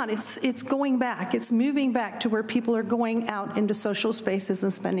it's not. It's going back. It's moving back to where people are going out into social spaces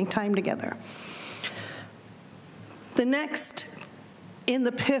and spending time together. The next, in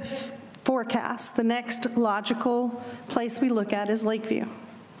the PIF forecast, the next logical place we look at is Lakeview.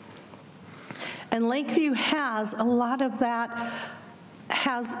 And Lakeview has a lot of that,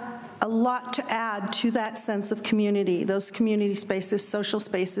 has a lot to add to that sense of community, those community spaces, social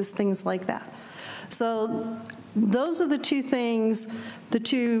spaces, things like that. So those are the two things,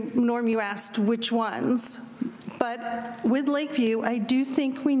 Norm, you asked which ones, but with Lakeview, I do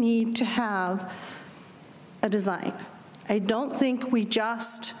think we need to have a design. I don't think we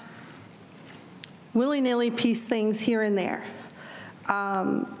just willy-nilly piece things here and there.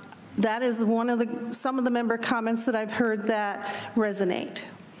 That is some of the member comments that I've heard that resonate.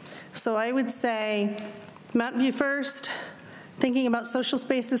 So I would say Mountain View first, thinking about social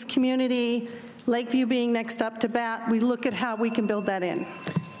spaces, community, Lakeview being next up to bat, we look at how we can build that in.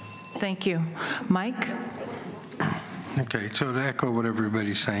 Thank you. Mike? Okay, so to echo what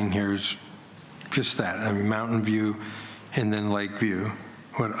everybody's saying here is just that, Mountain View and then Lakeview.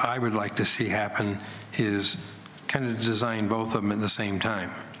 What I would like to see happen is kind of design both of them at the same time.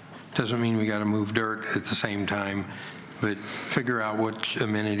 Doesn't mean we got to move dirt at the same time, but figure out which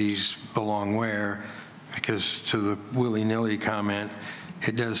amenities belong where, because to the willy-nilly comment,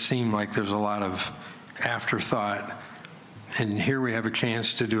 it does seem like there's a lot of afterthought, and here we have a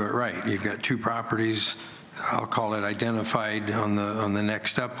chance to do it right. You've got 2 properties, I'll call it identified on the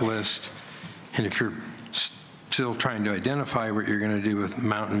next up list, and if you're still trying to identify what you're going to do with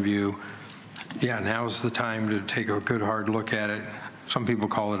Mountain View, yeah, now's the time to take a good hard look at it. Some people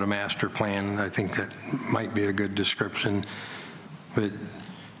call it a master plan. I think that might be a good description, but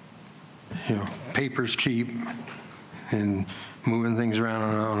you know, paper's cheap, and moving things around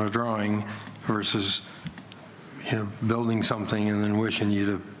on a drawing versus, you know, building something and then wishing you'd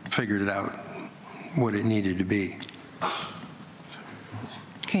have figured it out what it needed to be.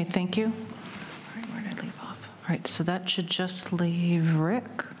 Okay, thank you. All right, where did I leave off? All right, so that should just leave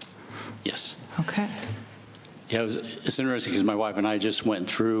Rick. Yes. Okay. Yeah, it's interesting because my wife and I just went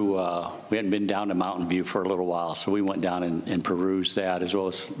through, we hadn't been down to Mountain View for a little while, so we went down and perused that as well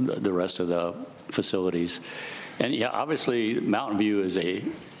as the rest of the facilities. And yeah, obviously Mountain View is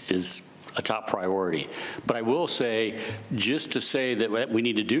a top priority. But I will say, just to say that we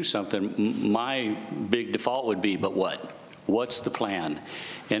need to do something, my big default would be, but what? What's the plan?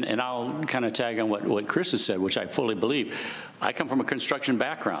 And I'll kind of tag on what Chris has said, which I fully believe. I come from a construction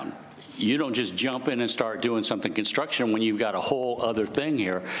background. You don't just jump in and start doing something construction when you've got a whole other thing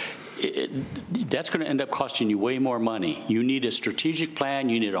here. That's going to end up costing you way more money. You need a strategic plan,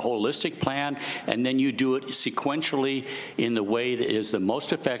 you need a holistic plan, and then you do it sequentially in the way that is the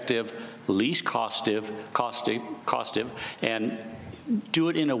most effective, least costive, and do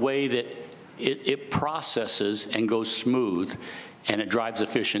it in a way that it processes and goes smooth, and it drives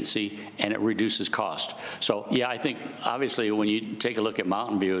efficiency, and it reduces cost. So yeah, I think obviously when you take a look at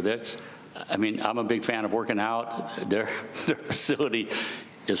Mountain View, I mean, I'm a big fan of working out. Their facility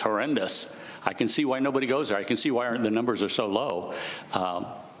is horrendous. I can see why nobody goes there. I can see why the numbers are so low.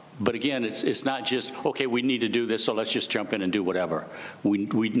 But again, it's not just, okay, we need to do this, so let's just jump in and do whatever. We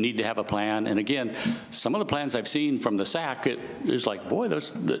need to have a plan. And again, some of the plans I've seen from the SAC, it is like, boy,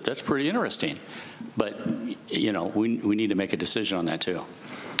 that's pretty interesting. But, you know, we need to make a decision on that too.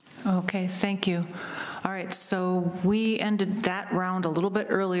 Okay, thank you. All right, so we ended that round a little bit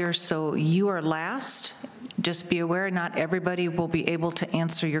earlier, so you are last. Just be aware, not everybody will be able to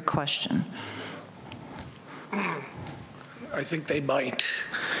answer your question. I think they might.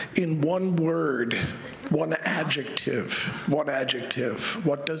 In one word, one adjective,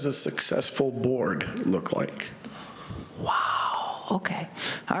 what does a successful board look like? Wow, okay.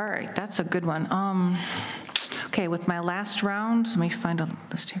 All right, that's a good one. Okay, with my last round, let me find a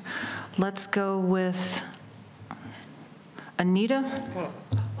list here. Let's go with Anita.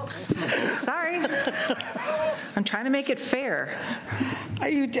 Sorry. I'm trying to make it fair.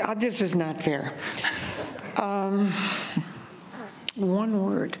 This is not fair. One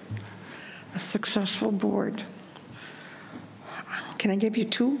word, a successful board. Can I give you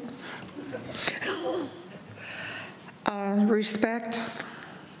 2? Respect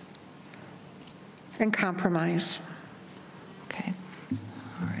and compromise. Okay.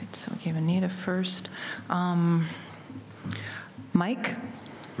 All right, so we gave Anita first. Mike?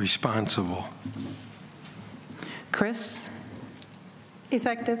 Responsible. Chris?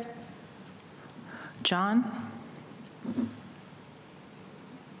 Effective. John?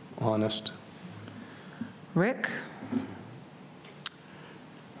 Honest. Rick?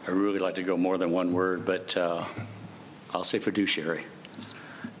 I really like to go more than one word, but I'll say fiduciary.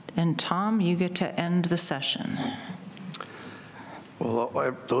 And Tom, you get to end the session.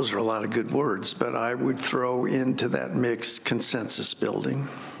 Well, those are a lot of good words, but I would throw into that mix consensus building.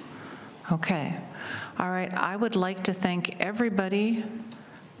 Okay. All right, I would like to thank everybody.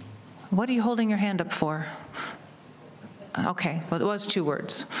 What are you holding your hand up for? Okay, well, it was 2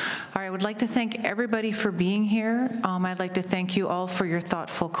 words. All right, I would like to thank everybody for being here. I'd like to thank you all for your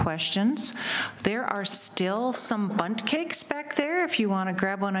thoughtful questions. There are still some bundt cakes back there if you want to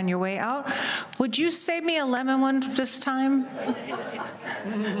grab one on your way out. Would you save me a lemon one this time?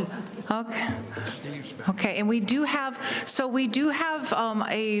 Okay. Okay, and we do have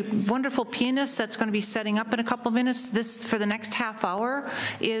a wonderful pianist that's going to be setting up in a couple of minutes. This, for the next half hour,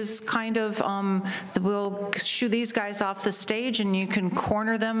 is kind of, we'll shoo these guys off the stage and you can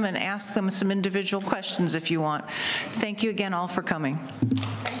corner them and ask them some individual questions if you want. Thank you again all for coming.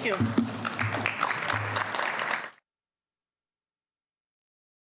 Thank you.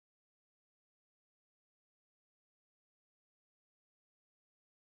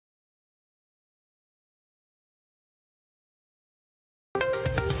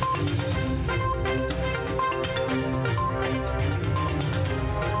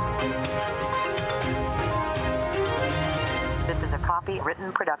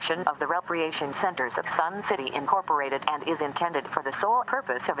 copywritten production of the Recreation Centers of Sun City Incorporated and is intended for the sole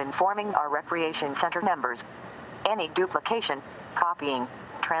purpose of informing our Recreation Center members. Any duplication, copying,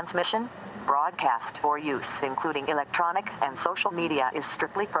 transmission, broadcast, or use, including electronic and social media, is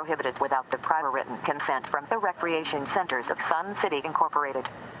strictly prohibited without the prior written consent from the Recreation Centers of Sun City Incorporated.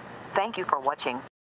 Thank you for watching.